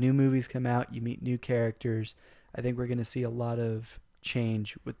you have new movies come out, you meet new characters. I think we're going to see a lot of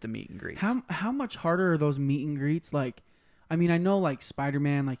change with the meet and greets. How much harder are those meet and greets? Like, I mean, I know like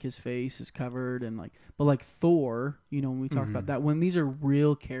Spider-Man, like his face is covered, and like, but like Thor, you know, when we talk about that, when these are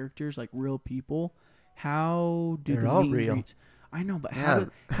real characters, like real people, how do They're the all meet and real. greets? I know, but Yeah.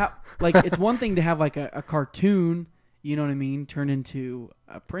 how like it's one thing to have like a cartoon, you know what I mean, turn into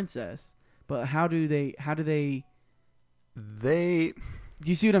a princess, but how do they? They Do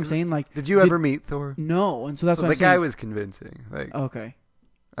you see what I'm saying? Like, did you ever meet Thor? No, and so that's So what the I'm saying. guy was convincing. Like Okay.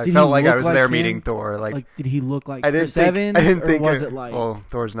 I Did felt he like I look was like there him? meeting Thor. Like did he look like I didn't Chris think Evans? I didn't or think was it, it like well,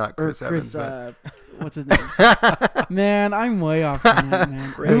 Thor's not or Chris Evans. Chris? But What's his name? Man, I'm way off on that, man.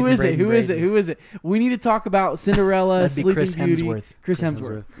 Who is it? Who is it? Who is it? We need to talk about Cinderella, That'd be Sleeping Chris Beauty. Hemsworth. Chris Chris Hemsworth.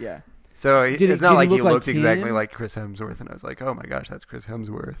 Hemsworth. Yeah. so Did it's he not like look he like looked exactly him? like Chris Hemsworth, and I was like, oh my gosh, that's Chris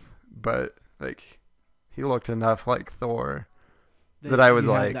Hemsworth. But like, he looked enough like Thor that I was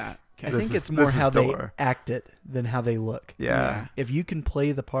you have like, that. I Okay. This think is- it's more this is how they Thor. act it than how they look. yeah. If you can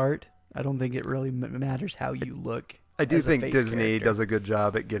play the part, I don't think it really matters how you look. I do as a think face Disney character. does a good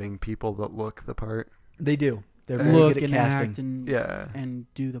job at getting people that look the part. They do. They're very Look good at and casting. act and Yeah. and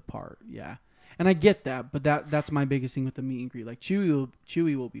do the part. Yeah. And I get that, but that's my biggest thing with the meet and greet. Like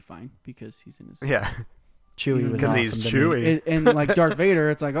Chewie will be fine because he's in his Yeah, Chewie was because awesome he's to me. Chewy. and like Darth Vader,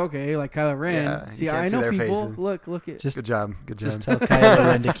 it's like okay, like Kylo Ren. Yeah, you see, can't I see know their people. faces. Look at Just Good job. Good job. Just tell Kylo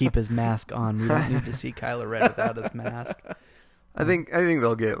Ren to keep his mask on. We don't need to see Kylo Ren without his mask. I think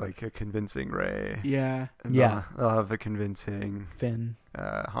they'll get like a convincing Rey. yeah. And Yeah. they'll have a convincing Finn.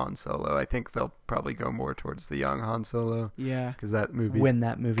 Han Solo. I think they'll probably go more towards the young Han Solo Yeah. because that movie's When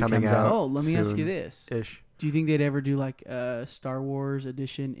that movie coming comes out. out. Oh, let me ask you soon. this: ish. do you think they'd ever do like a Star Wars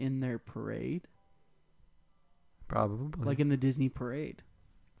edition in their parade, Probably. like in the Disney parade?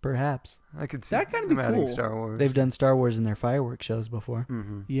 Perhaps. I could see That kinda them be adding cool. Star Wars. They've done Star Wars in their fireworks shows before.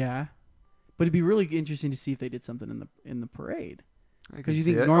 Mm-hmm. Yeah, but it'd be really interesting to see if they did something in the parade. I 'Cause you could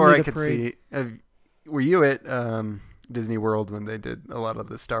think see it. normally or I the could parade- see. Were you at Disney World when they did a lot of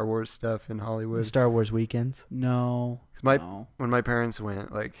the Star Wars stuff in The Hollywood? Star Wars weekends. No, 'Cause my no. when my parents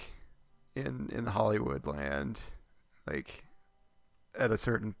went, like in Hollywood land, like at a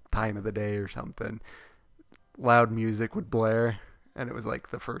certain time of the day or something, loud music would blare, and it was like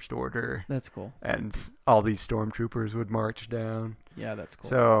the First Order, That's cool. and all these stormtroopers would march down. Yeah, that's cool.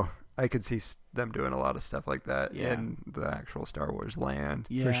 So I could see them doing a lot of stuff like that Yeah. in the actual Star Wars land.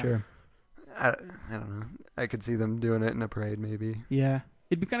 yeah, For sure. I don't know. I could see them doing it in a parade, maybe. Yeah,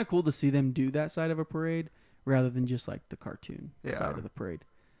 it'd be kind of cool to see them do that side of a parade rather than just like the cartoon Yeah. side of the parade.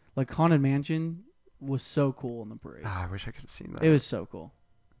 Like Haunted Mansion was so cool in the parade. I wish I could have seen that. It was so cool,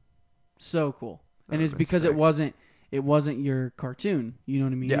 so cool, That and it's would've been because sick. it wasn't your cartoon. You know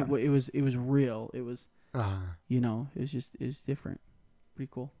what I mean? Yeah. It was real. It was Ah. it was different. Pretty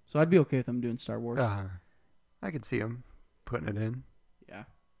cool. So I'd be okay with them doing Star Wars. I could see them putting it in. Yeah,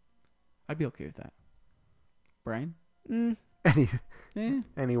 I'd be okay with that. Brian, Any eh.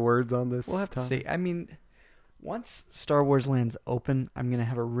 any words on this? We'll have to topic? see. I mean, once Star Wars Land's open, I'm going to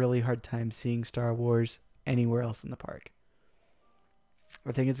have a really hard time seeing Star Wars anywhere else in the park.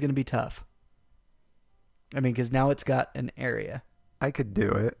 I think it's going to be tough. I mean, because now it's got an area. I could do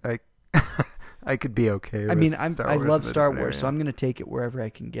it. I could be okay. I with mean, Star I Wars love in a Star different Wars, so area. I'm going to take it wherever I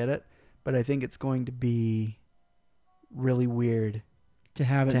can get it. But I think it's going to be really weird to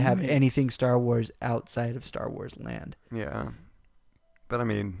have it to in have the mix. anything Star Wars outside of Star Wars Land. Yeah, but I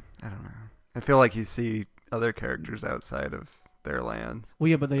mean, I don't know. I feel like you see other characters outside of their lands, Well,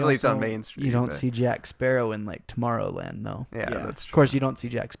 yeah, but they at least also, on Main Street. You don't but- see Jack Sparrow in like Tomorrowland, though. Yeah, Yeah. that's Of true. course, you don't see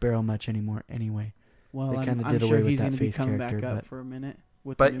Jack Sparrow much anymore anyway. Well, They I'm kinda did sure away with he's that gonna be face coming back character, up but- for a minute.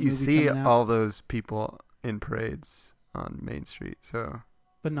 With the But new you movie see coming out. all those people in parades on Main Street, so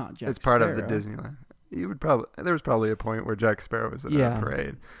but not Jack it's part of the Sparrow. Disneyland. You would probably there was probably a point where Jack Sparrow was in Yeah. a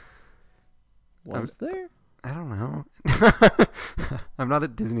parade. Was there? I don't know. I'm not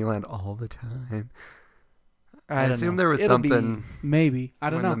at Disneyland all the time. I don't assume know. there was It'll be, something Maybe. I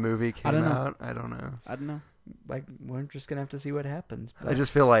don't when know. the movie came don't know. out. I don't know. I don't know. like we're just gonna have to see what happens. I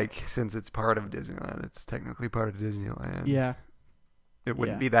just feel like since it's part of Disneyland, it's technically part of Disneyland. Yeah. It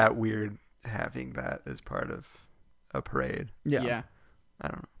wouldn't Yeah. be that weird having that as part of a parade. Yeah. I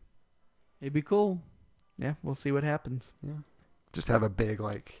don't know. It'd be cool. Yeah, we'll see what happens. Just have a big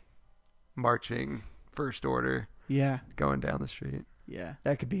like marching First Order Yeah. going down the street. Yeah.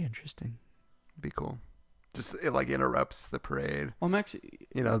 That could be interesting. It'd be cool. Just it like interrupts the parade. Well, I'm actually.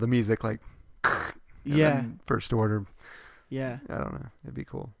 You know, the music like and Yeah. then First Order. Yeah. I don't know. It'd be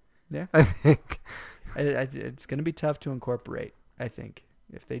cool. Yeah. I think. It's gonna be tough to incorporate. I think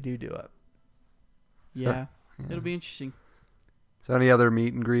if they do it. Yeah. Yeah. It'll be interesting. So any other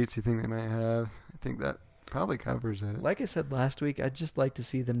meet and greets you think they might have? I think that Probably covers it. Like I said last week, I'd just like to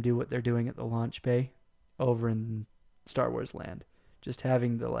see them do what they're doing at the launch bay over in Star Wars Land. Just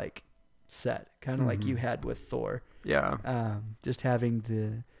having the like set, kind of like you had with Thor. Yeah. Just having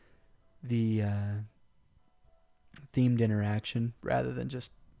the themed interaction rather than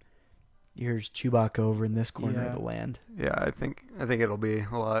just here's Chewbacca over in this corner of the land. Yeah, I think it'll be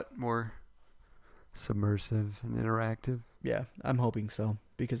a lot more submersive and interactive. Yeah, I'm hoping so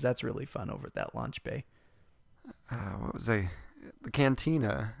because that's really fun over at that launch bay. What was the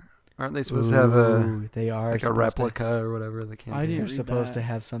cantina? Aren't they supposed to have they are like a replica or whatever the cantina? They're read supposed that. to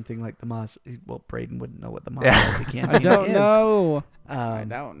have something like the Mos. Well, Braden wouldn't know what the Mos Yeah. Eisley cantina I don't is. know. I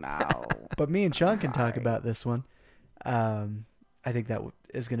don't know. But me and Sean can talk Sorry. about this one. I think that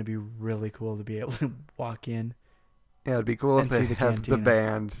is going to be really cool to be able to walk in. Yeah, it'd be cool if And they see the have cantina. the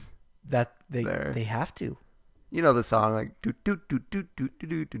band. That There. they have to. You know the song like do do do do do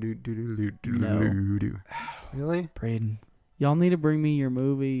do do do do do do No. do do. Really? Braden. Y'all need to bring me your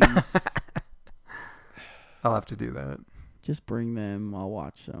movies. I'll have to do that. Just bring them. I'll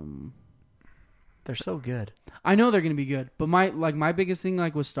watch them. They're so good. I know they're gonna be good, but my biggest thing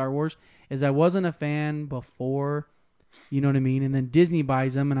like with Star Wars is I wasn't a fan before, you know what I mean. And then Disney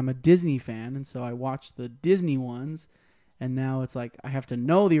buys them, and I'm a Disney fan, and so I watched the Disney ones, and now it's like I have to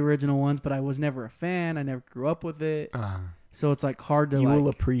know the original ones, but I was never a fan. I never grew up with it, so it's like hard to You like. will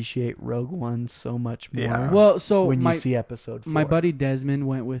appreciate Rogue One so much more. Yeah. Well, so when my you see episode 4. my buddy Desmond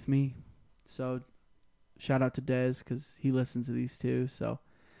went with me, so shout out to Des because he listens to these too. So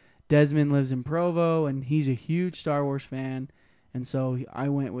Desmond lives in Provo, and he's a huge Star Wars fan. And so I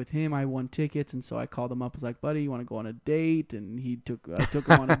went with him. I won tickets, and so I called him up. I was like, "Buddy, you want to go on a date?" And I took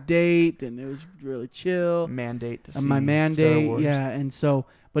him on a date, and it was really chill. mandate to see And my Star mandate, Wars. yeah. And so,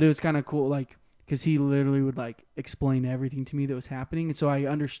 but it was kind of cool, like, because he literally would like explain everything to me that was happening, and so I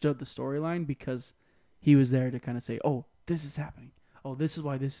understood the storyline because he was there to kind of say, "Oh, this is happening. Oh, this is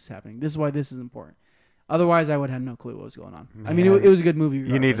why this is happening. This is why this is important." Otherwise, I would have no clue what was going on. I mean, it was a good movie. You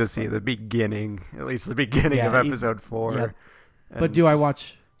need to regardless, see but- the beginning, at least the beginning Yeah, of episode 4. yeah. But and do I just-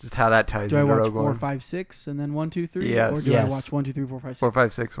 watch? just how that ties Do I into watch Rogue 4, One? 5, 6, and then 1, 2, 3? Yes. Or do Yes. I watch 1, 2, 3, 4, 5, 6? 4,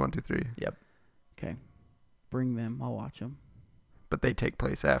 5, 6, 1, 2, 3. Okay, bring them. I'll watch them. But they take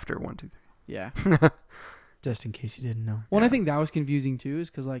place after 1, 2, 3. Yeah. Just in case you didn't know. Well, and I think that was confusing too, is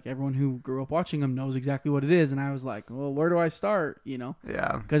because like everyone who grew up watching them knows exactly what it is, and I was like, well, where do I start? You know,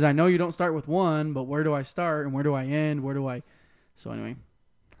 Yeah. because I know you don't start with 1, but where do I start and where do I end? Where do I? So anyway,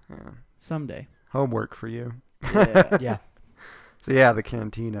 Yeah. someday. Homework for you. Yeah. Yeah. So yeah, the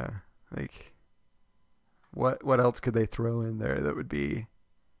cantina. Like, what else could they throw in there that would be,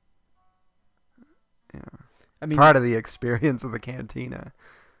 I mean, part of the experience of the cantina?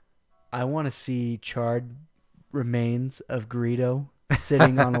 I want to see charred remains of Greedo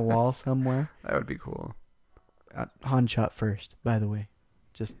sitting on a wall somewhere. That would be cool. Han shot first, by the way,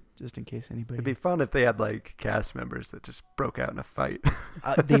 just in case anybody. It'd be fun if they had like cast members that just broke out in a fight.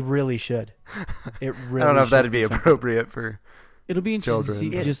 They really should. It really. I don't know if should that'd be something. appropriate for. It'll be interesting to see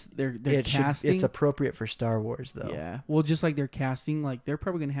Children. just their It should, casting. it's appropriate for Star Wars, though. Yeah. Well, just like their casting, like they're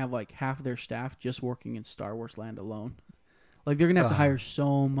probably gonna have like half of their staff just working in Star Wars Land alone. Like they're gonna have to hire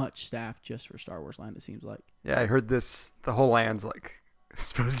so much staff just for Star Wars Land. It seems like. Yeah, I heard this. The whole land's like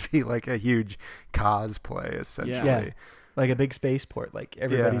supposed to be like a huge cosplay, essentially. Yeah. Like a big spaceport. Like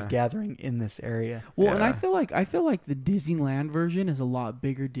everybody's Yeah. gathering in this area. Well, and I Yeah. feel like the Disneyland version is a lot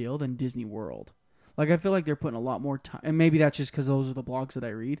bigger deal than Disney World. Like I feel like they're putting a lot more time, and maybe that's just because those are the blogs that I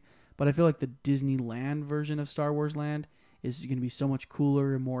read. But I feel like the Disneyland version of Star Wars Land is going to be so much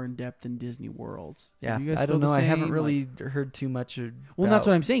cooler and more in depth than Disney World's. Yeah, Do you guys I feel don't know. the I haven't same? really Like- heard too much. well, that's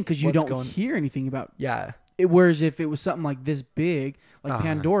what I'm saying because you what's don't going- hear anything about. Yeah, It, whereas if it was something like this big, like Uh-huh.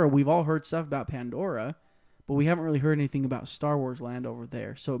 Pandora, we've all heard stuff about Pandora, but we haven't really heard anything about Star Wars Land over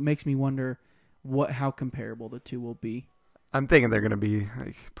there. So it makes me wonder how comparable the two will be. I'm thinking they're gonna be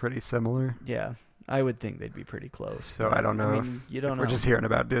like pretty similar. yeah. I would think they'd be pretty close. So but, I don't know mean, if, you don't if know. we're just hearing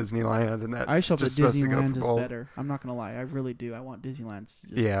about Disneyland and that I just hope that just supposed to go Disneyland for is both. better. I'm not gonna lie, I really do. I want Disneyland to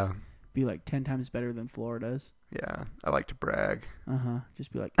just Yeah, be like 10 times better than Florida's. yeah. I like to brag.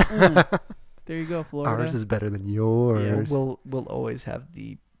 Just be like, there you go, Florida. Ours is better than yours. We'll always have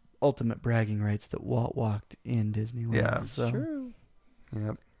the ultimate bragging rights that Walt walked in Disneyland. Yeah. It's so. true.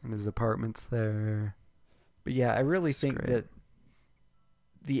 Yep, and his apartment's there. But yeah, I really It's think great. that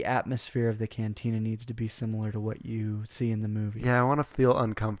the atmosphere of the cantina needs to be similar to what you see in the movie. Yeah, I want to feel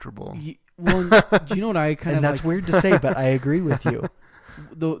uncomfortable. Well, do you know what I kind and of that's like? weird to say, but I agree with you.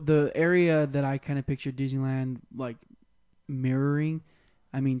 The area that I kind of pictured Disneyland like mirroring.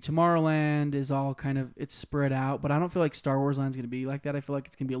 I mean, Tomorrowland is all kind of it's spread out, but I don't feel like Star Wars Land's going to be like that. I feel like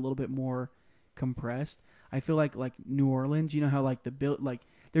it's going to be a little bit more compressed. I feel like New Orleans, you know how like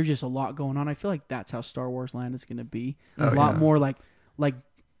there's just a lot going on. I feel like that's how Star Wars Land is going to be. Oh, a lot yeah. more like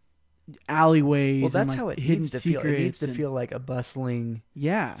alleyways. Well, that's and, how like, it hidden needs to feel. It needs to and- feel like a bustling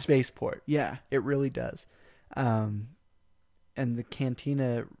Yeah, spaceport. yeah, It really does. And the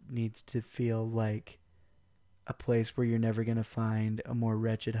cantina needs to feel like a place where you're never going to find a more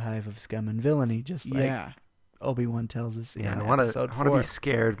wretched hive of scum and villainy, just like yeah. Obi-Wan tells us in Yeah, I want episode to 4. be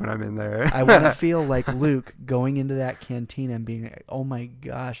scared when I'm in there. I want to feel like Luke going into that cantina and being like, oh my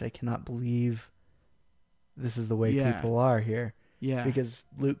gosh, I cannot believe this is the way Yeah. people are here. Yeah. Because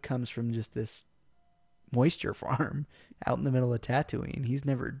Luke comes from just this moisture farm out in the middle of Tatooine. He's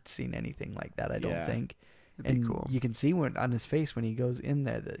never seen anything like that, I don't Yeah. think. It'd be And cool. you can see on his face when he goes in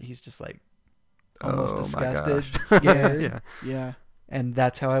there that he's just like almost Oh my disgusted, gosh. scared. Yeah. Yeah. And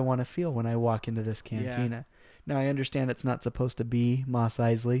that's how I want to feel when I walk into this cantina. Now, I understand it's not supposed to be Mos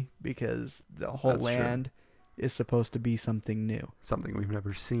Eisley because the whole That's true. land is supposed to be something new. Something we've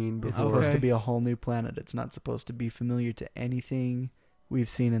never seen before. It's supposed to Okay. be a whole new planet. It's not supposed to be familiar to anything we've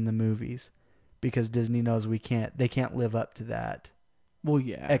seen in the movies because Disney knows they can't live up to that Well,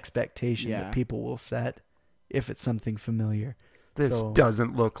 yeah. expectation Yeah. that people will set if it's something familiar. This So-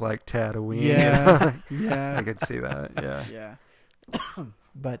 doesn't look like Tatooine. Yeah. I yeah. could see that. Yeah. Yeah.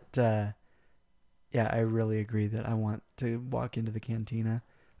 But yeah, I really agree that I want to walk into the cantina.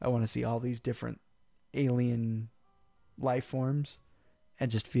 I want to see all these different alien life forms and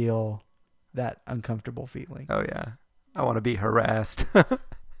just feel that uncomfortable feeling. Oh yeah. I want to be harassed.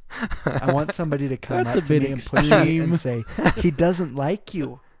 I want somebody to come That's up a to bit me and push me extreme. and say, "He doesn't like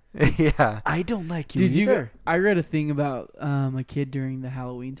you." Yeah. I don't like you Did either. I read a thing about a kid during the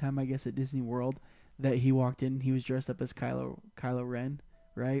Halloween time, I guess at Disney World, that he walked in. He was dressed up as Kylo Ren,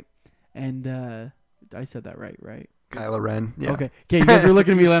 right? And I said that right? Kylo Ren. Yeah. Okay. You guys were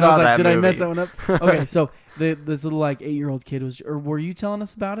looking at me You and I was saw like, that did I mess movie. that one up? Okay, so this little like 8-year-old kid was, or were you telling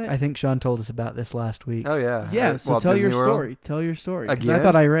us about it? I think Sean told us about this last week. Oh yeah. Yeah. At So Walt tell Disney your World. story. Tell your story. 'Cause I Again?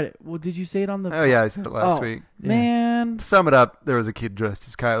 thought I read it. Well, did you say it on the? Oh yeah, I said it last Oh, week. Man. To sum it up, there was a kid dressed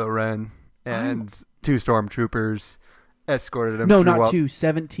as Kylo Ren and 2 stormtroopers escorted him. No, through not 2.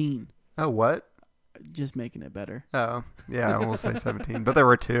 17. Oh what? Just making it better. Oh yeah, I almost say 17, but there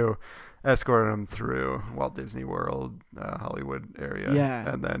were 2. Escorted him through Walt Disney World, Hollywood area.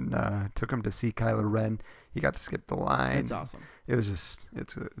 Yeah. And then took him to see Kylo Ren. He got to skip the line. That's awesome. It was just,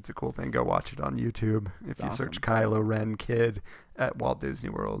 it's a cool thing. Go watch it on YouTube. If you awesome. search Kylo Ren kid at Walt Disney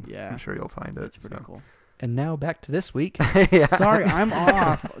World, Yeah. I'm sure you'll find it. That's pretty so. cool. And now back to this week. Yeah. Sorry, I'm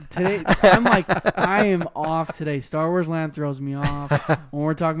off today. I am off today. Star Wars Land throws me off. When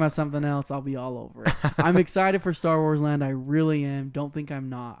we're talking about something else, I'll be all over it. I'm excited for Star Wars Land. I really am. Don't think I'm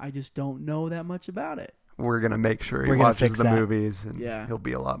not. I just don't know that much about it. We're going to make sure he We're gonna watches fix the that. movies and Yeah. he'll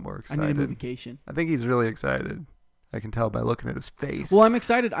be a lot more I excited. need a movie vacation. I think he's really excited. I can tell by looking at his face. Well, I'm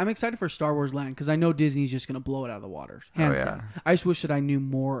excited. I'm excited for Star Wars Land because I know Disney's just going to blow it out of the water, hands yeah. down. I just wish that I knew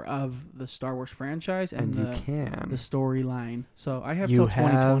more of the Star Wars franchise and, and you the can. storyline. So I have You till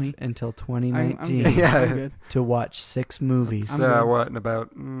have 2020. until I'm 2019 good. Yeah. I'm good. to watch 6 movies. I'm good. What, in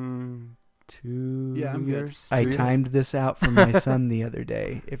about 2 Yeah, I'm good. years? I 2 years? timed this out for my son the other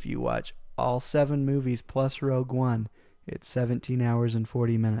day. If you watch all 7 movies plus Rogue One, it's 17 hours and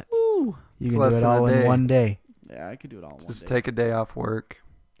 40 minutes. Ooh. You It's can less do it than a all in day. one day. Yeah, I could do it all in one Just day. take a day off work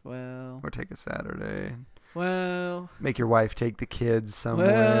Well, or take a Saturday. well, Make your wife take the kids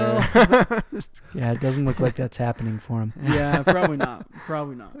somewhere. Yeah, it doesn't look like that's happening for him. yeah, probably not.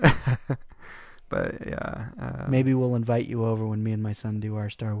 Probably not. But yeah. Maybe we'll invite you over when me and my son do our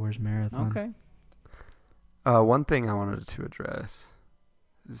Star Wars marathon. Okay. One thing I wanted to address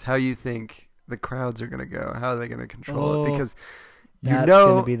is how you think the crowds are going to go. How are they going to control it? Because That's you know,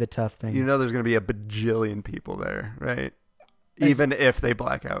 going to be the tough thing. you know there's going to be a bajillion people there, right? As- Even if they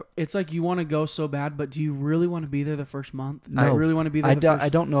black out. It's like you want to go so bad, but do you really want to be there the first month? No. I really want to be there. I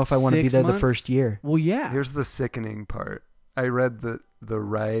don't know if I want to be 6 there the months? first year. Well, yeah. Here's the sickening part. I read that the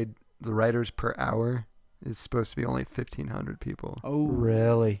riders per hour is supposed to be only 1,500 people Oh,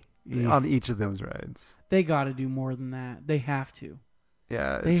 Really? on each of those rides. they got to do more than that. They have to.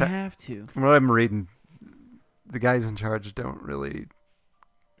 Yeah, They have to. from what I'm reading, the guys in charge don't really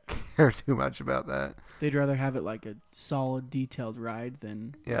care too much about that. They'd rather have it like a solid, detailed ride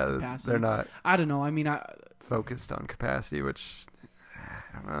than Yeah, capacity. they're not I don't know. I mean, focused on capacity, which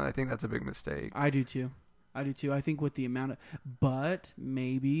I don't know. I think that's a big mistake. I do too. I think with the amount of, but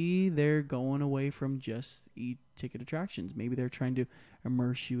maybe they're going away from just e-ticket attractions. Maybe they're trying to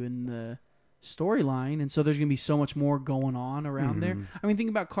immerse you in the storyline, and so there's going to be so much more going on around there. Mhm. I mean, think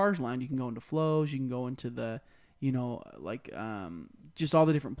about Cars Land. You can go into flows. You can go into the, like just all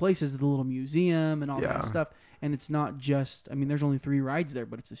the different places, the little museum and all Yeah. that stuff. And it's not just, I mean, there's only 3 rides there,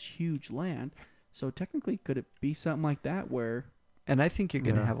 but it's this huge land. So technically, could it be something like that where? And I think you're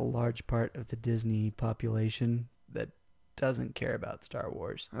going to Yeah. have a large part of the Disney population that doesn't care about Star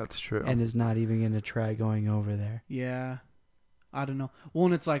Wars That's true. and is not even going to try going over there. Yeah, I don't know. Well,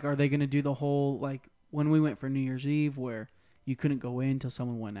 and it's like, are they going to do the whole, like, when we went for New Year's Eve where you couldn't go in until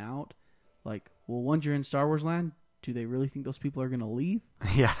someone went out? Like, well, once you're in Star Wars land, do they really think those people are going to leave?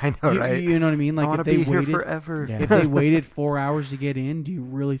 yeah, I know, right? You know what I mean? I Like, want if to they be here waited, forever. Yeah. if they waited 4 hours to get in, do you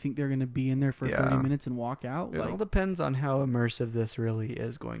really think they're going to be in there for Yeah. 30 minutes and walk out? It all Like, depends on how immersive this really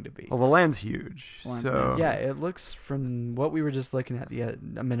is going to be. Well, the land's huge, The land's so massive. Yeah, it looks from what we were just looking at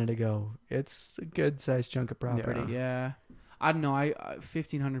a minute ago. It's a good sized chunk of property. yeah. I don't know. I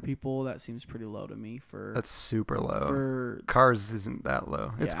 1,500 people, that seems pretty low to me for that's super low. for Cars isn't that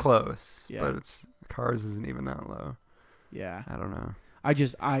low. It's Yeah. close, Yeah. but Cars isn't even that low. yeah. I don't know.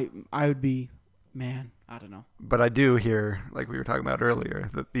 I would be, man, I don't know. But I do hear, like we were talking about earlier,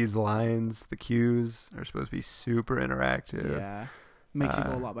 that these lines, the queues, are supposed to be super interactive. Yeah. Makes it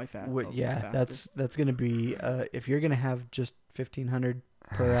go a lot by Yeah, faster. that's going to be if you're going to have just 1,500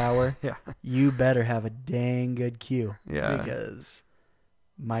 per hour, Yeah. you better have a dang good queue. Yeah. Because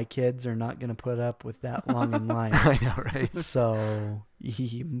my kids are not going to put up with that long in line. I know, right? So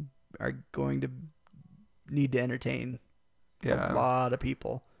you are going to need to entertain Yeah. a lot of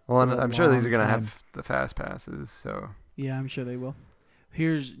people. Well, and for a I'm sure these are long going to time. have the fast passes, so Yeah, I'm sure they will. Do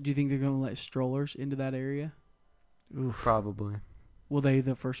you think they're going to let strollers into that area? probably. Will they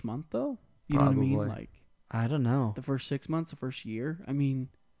the first month though? You know what I mean? Probably. Like I don't know. the first 6 months, the first year? I mean,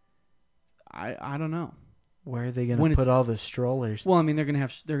 I don't know. Where are they going When to put it's- all the strollers? Well, I mean, they're gonna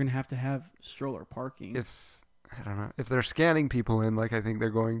have to have stroller parking. I don't know. If they're scanning people in like I think they're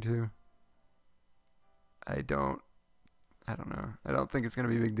going to, I don't know. I don't think it's going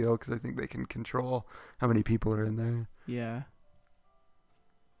to be a big deal because I think they can control how many people are in there. Yeah.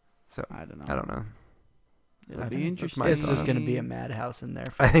 So, I don't know. I don't know. It'll I be think interesting. my It's just thought. going to be a madhouse in there.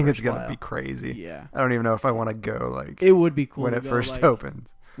 For I think the it's first going to while. be crazy. Yeah. I don't even know if I want to go like It would be cool when to it go, first like, opens.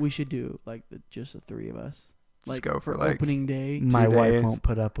 We should do like just the 3 of us. Like go for for, like, opening day. My 2 wife days. won't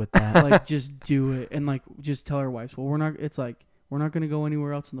put up with that. Like just do it and like just tell our wives. Well, we're not going to go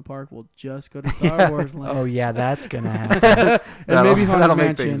anywhere else in the park. We'll just go to Star Wars Land. Oh yeah, that's going to happen. and maybe Haunted that'll make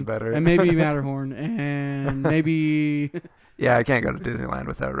Mansion, things better. and maybe Matterhorn, and maybe Yeah, I can't go to Disneyland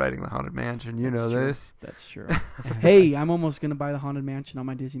without riding the Haunted Mansion. You That's know true. this. That's true. Hey, I'm almost gonna buy the Haunted Mansion on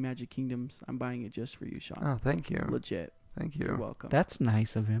my Disney Magic Kingdoms. I'm buying it just for you, Sean. Oh, thank you. Legit. Thank You're you. welcome. That's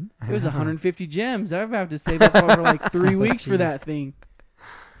nice of him. It was 150 gems. I've had to save up for like 3 weeks for Jeez. that thing.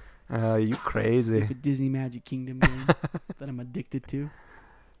 You crazy. Stupid Disney Magic Kingdom game that I'm addicted to.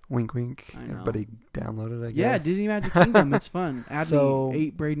 Wink, wink. I know. Everybody download it, I guess. Yeah, Disney Magic Kingdom. It's fun. Add So- me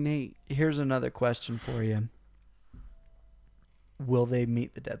 8, Braden 8. Here's another question for you. Will they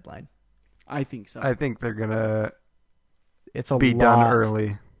meet the deadline? I think so. I think they're going to It's a be lot. done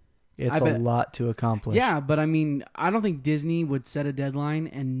early. It's I a bet- lot to accomplish. Yeah, but I mean, I don't think Disney would set a deadline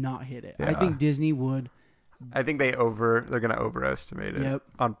and not hit it. I Yeah. think Disney would. I think they're going to overestimate it Yep.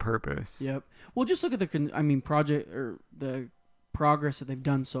 on purpose. Yep. Well, just look at project or the progress that they've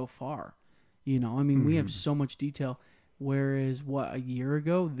done so far. You know, I mean, we have so much detail. Whereas, a year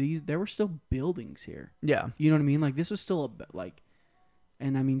ago, there were still buildings here. Yeah. You know what I mean? Like this was still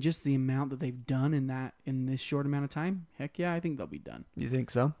and I mean, just the amount that they've done in this short amount of time. Heck yeah, I think they'll be done. You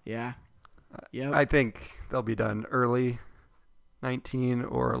think so? Yeah. Yeah. I think they'll be done early 19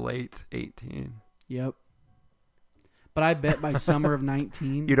 or late 18. Yep. But I bet by summer of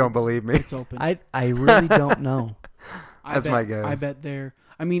 19, You don't believe me? it's open. I really don't know. That's my guess. I bet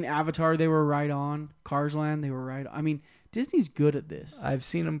I mean, Avatar, they were right on. Cars Land, they were right on. I mean, Disney's good at this. I've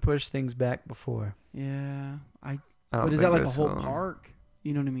seen them push things back before. Yeah. I don't But is think that like a this whole will. park?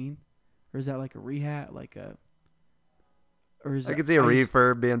 You know what I mean? Or is that like a rehab? Or is I that, could see a I just-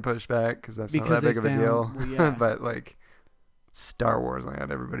 refurb being pushed back because that's not Because that big they of a found- deal. well, yeah. But like Star Wars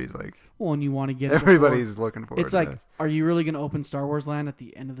Land, everybody's like, Well, and you want to get it everybody's looking forward It's to like, this. are you really going to open Star Wars Land at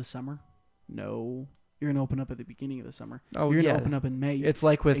the end of the summer? No. You're going to open up at the beginning of the summer. Oh, You're going yeah. to open up in May. It's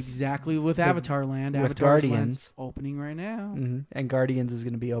like with exactly with Avatar Land. with Avatar Guardians. Land's opening right now. Mhm. And Guardians is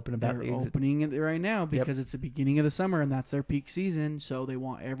going to be open about They're the exit. opening it right now because it's the beginning of the summer and that's their peak season. So they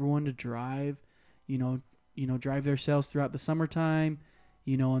want everyone to drive, drive their sales throughout the summertime,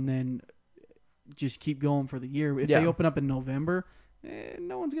 and then just keep going for the year. If they Yeah. open up in November,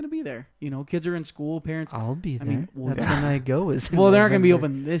 no one's going to be there. Kids are in school, parents. I'll be I there. mean, well, That's yeah. when I go. Is in Well, they're not going to be November.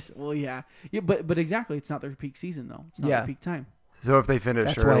 open this. Well, yeah. But exactly, it's not their peak season though. It's not Yeah. their peak time. So if they finish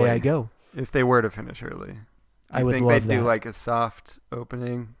That's early, why I go. if they were to finish early, Do you would think love they'd do that. like a soft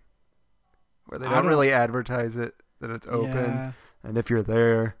opening where they I don't don't- really advertise it that it's open, Yeah, and if you're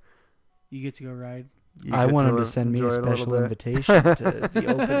there, you get to go ride. you I get want them to send me a enjoy it little special bit. invitation to the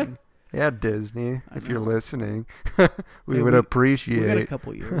opening. Yeah, Disney, I if you're know. listening, Yeah, would we got a appreciate.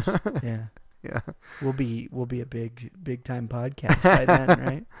 couple years. Yeah, Yeah, we'll be a big time podcast by then,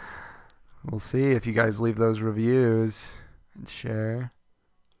 right? we'll see if you guys leave those reviews and share.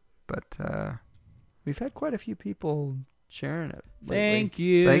 But We've had quite a few people sharing it. Lately. Thank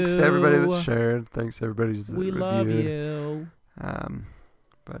you. thanks to everybody that's shared. Thanks to everybody's We reviewed. love you.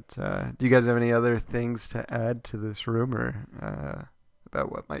 But do you guys have any other things to add to this rumor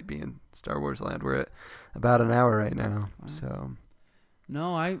about what might be in Star Wars Land? We're at about an hour right now, so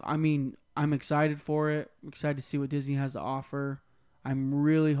No, I mean, I'm excited for it. I'm excited to see what Disney has to offer. I'm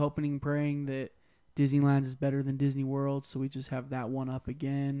really hoping and praying that Disneyland is better than Disney World, so we just have that one up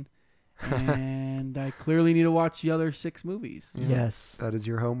again. And I clearly need to watch the other 6 movies. yeah, Yes. that is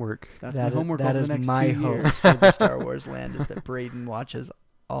your homework. That's That my is- homework that over is the next my 2 hope years. for the Star Wars Land is that Braden watches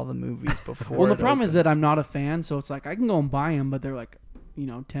all the movies before. Well, the it problem is that opens. I'm not a fan, so it's like I can go and buy them, but they're like,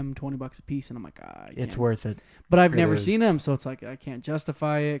 $10, $20 a piece, and I'm like, I It's can't. worth it. But I've It never is. seen them, so it's like I can't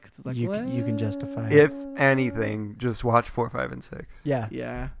justify it because it's like You can justify it. If anything, just watch 4, 5, and 6. Yeah.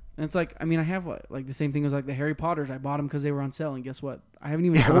 Yeah. And it's like, I mean, I have like the same thing was like the Harry Potters. I bought them because they were on sale, and guess what? I haven't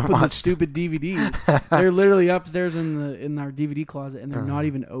even You haven't opened the watched stupid DVDs. They're literally upstairs in our DVD closet, and they're not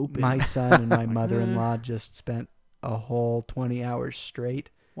even open. My son and my mother-in-law just spent a whole 20 hours straight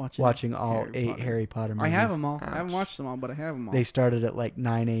watching all 8 Harry Potter movies. I have them all. I Ouch. haven't watched them all, but I have them all. They started at like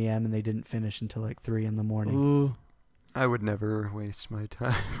 9 a.m. and they didn't finish until like 3 in the morning. Ooh, I would never waste my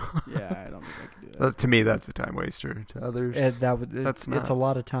time. yeah, I don't think I could do that. To me, that's a time waster. To others, It's not. a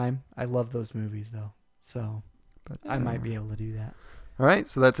lot of time. I love those movies though, so but I might be able to do that. All right,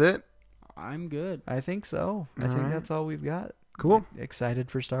 so that's it. I'm good. I think so. I All think right. that's all we've got. Cool. Excited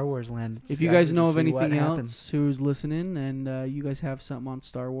for Star Wars Land. If you guys Excited know to of see what anything happens. else who's listening, and you guys have something on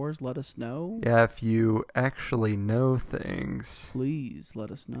Star Wars, let us know. Yeah, if you actually know things, Please let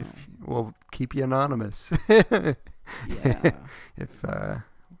us know. we'll keep you anonymous. Yeah. If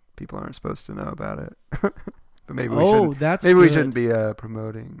people aren't supposed to know about it, but maybe we shouldn't. That's Maybe we good. shouldn't be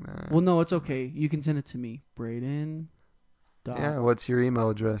promoting that. Well, no, it's okay. You can send it to me, Braden. Yeah, what's your email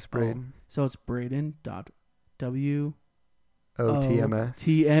address, Braden? So it's Braden.w OTMS.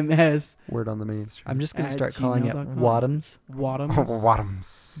 TMS Word on the Main Street. I'm just gonna at start calling it gmail.com. Wadhams. Wadhams.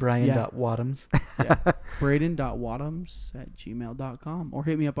 Wadhams. Brian.Wadhams. Yeah. Braden.wadhams@gmail.com. Or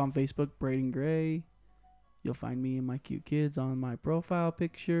hit me up on Facebook, Braden Gray. You'll find me and my cute kids on my profile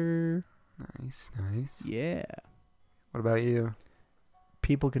picture. Nice, nice. Yeah. What about you?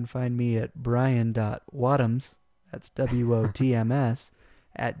 People can find me at brian.wadhams, that's WOTMS,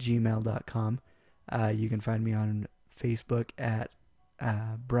 at gmail.com. You can find me on Facebook at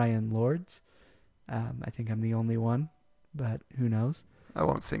Brian Lords. I think I'm the only one, but who knows? I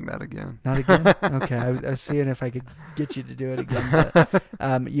won't sing that again. Not again? Okay, I was seeing if I could get you to do it again. But,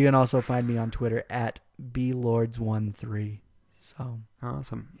 you can also find me on Twitter at blords13. So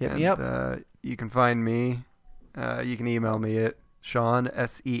Awesome. Hit and, me up. You can find me. You can email me at Sean,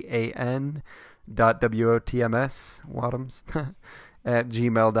 SEAN, .WOTMS, Wadhams, at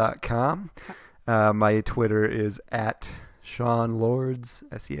gmail.com. My Twitter is at Sean Lords,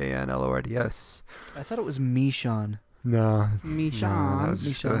 SEANLORDS. I thought it was Michon. No. Michon. That was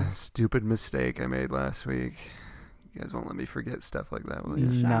just Michon. a stupid mistake I made last week. You guys won't let me forget stuff like that, will you?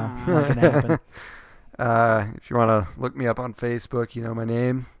 No, not going to happen. If you want to look me up on Facebook, you know my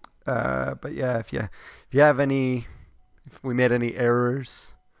name. But yeah, if you have any, if we made any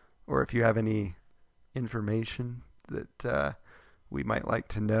errors, or if you have any information that we might like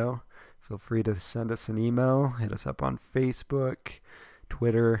to know, feel free to send us an email. Hit us up on Facebook,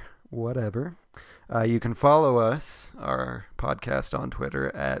 Twitter, whatever. You can follow us, our podcast, on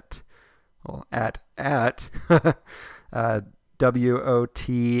Twitter at WOT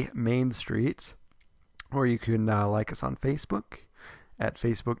Main Street. Or you can like us on Facebook at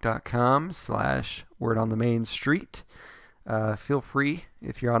facebook.com/Word on the Main Street. Feel free,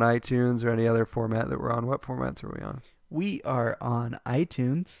 if you're on iTunes or any other format that we're on. What formats are we on? We are on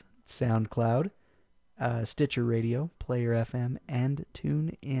iTunes, SoundCloud, Stitcher Radio, Player FM, and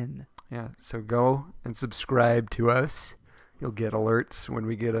TuneIn. Yeah, so go and subscribe to us. You'll get alerts when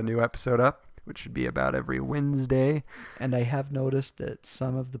we get a new episode up, which should be about every Wednesday. And I have noticed that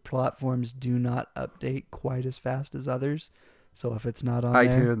some of the platforms do not update quite as fast as others. So if it's not on there,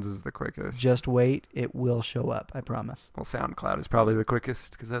 iTunes is the quickest. just wait. It will show up. I promise. Well, SoundCloud is probably the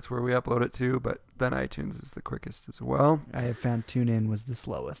quickest because that's where we upload it to, but then iTunes is the quickest as well. I have found TuneIn was the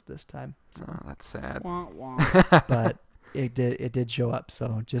slowest this time, Oh, that's sad. Wah, wah. but it did show up.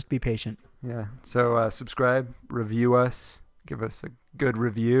 So just be patient. Yeah. So subscribe, review us, give us a good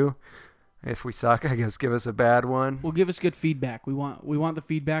review. If we suck, I guess give us a bad one. Well, give us good feedback. We want the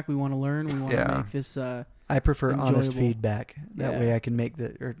feedback. We want to learn. We want to Yeah. make this. I prefer honest Enjoyable. feedback. That Yeah. way I can make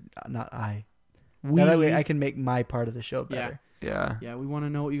not I. We, That way I can make my part of the show Yeah. better. Yeah. Yeah, we want to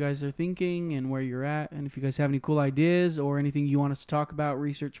know what you guys are thinking and where you're at, and if you guys have any cool ideas or anything you want us to talk about,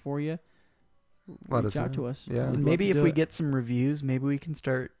 research for you, Let reach us out know. to us. Yeah. We'd And love maybe to if do we it. get some reviews, maybe we can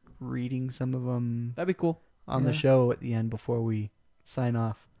start reading some of them that'd be cool. on the Yeah. show at the end before we sign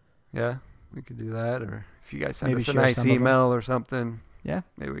off. Yeah. We could do that, or if you guys send Maybe us a share nice some of 'em. email or something, Yeah.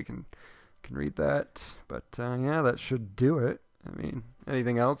 maybe we can read that. But yeah, that should do it. I mean,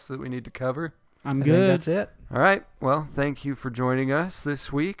 anything else that we need to cover? I'm I good. think that's it. All right. Well, thank you for joining us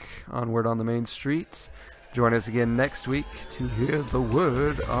this week on Word on the Main Street. Join us again next week to hear the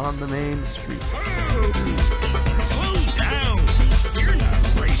word on the main street.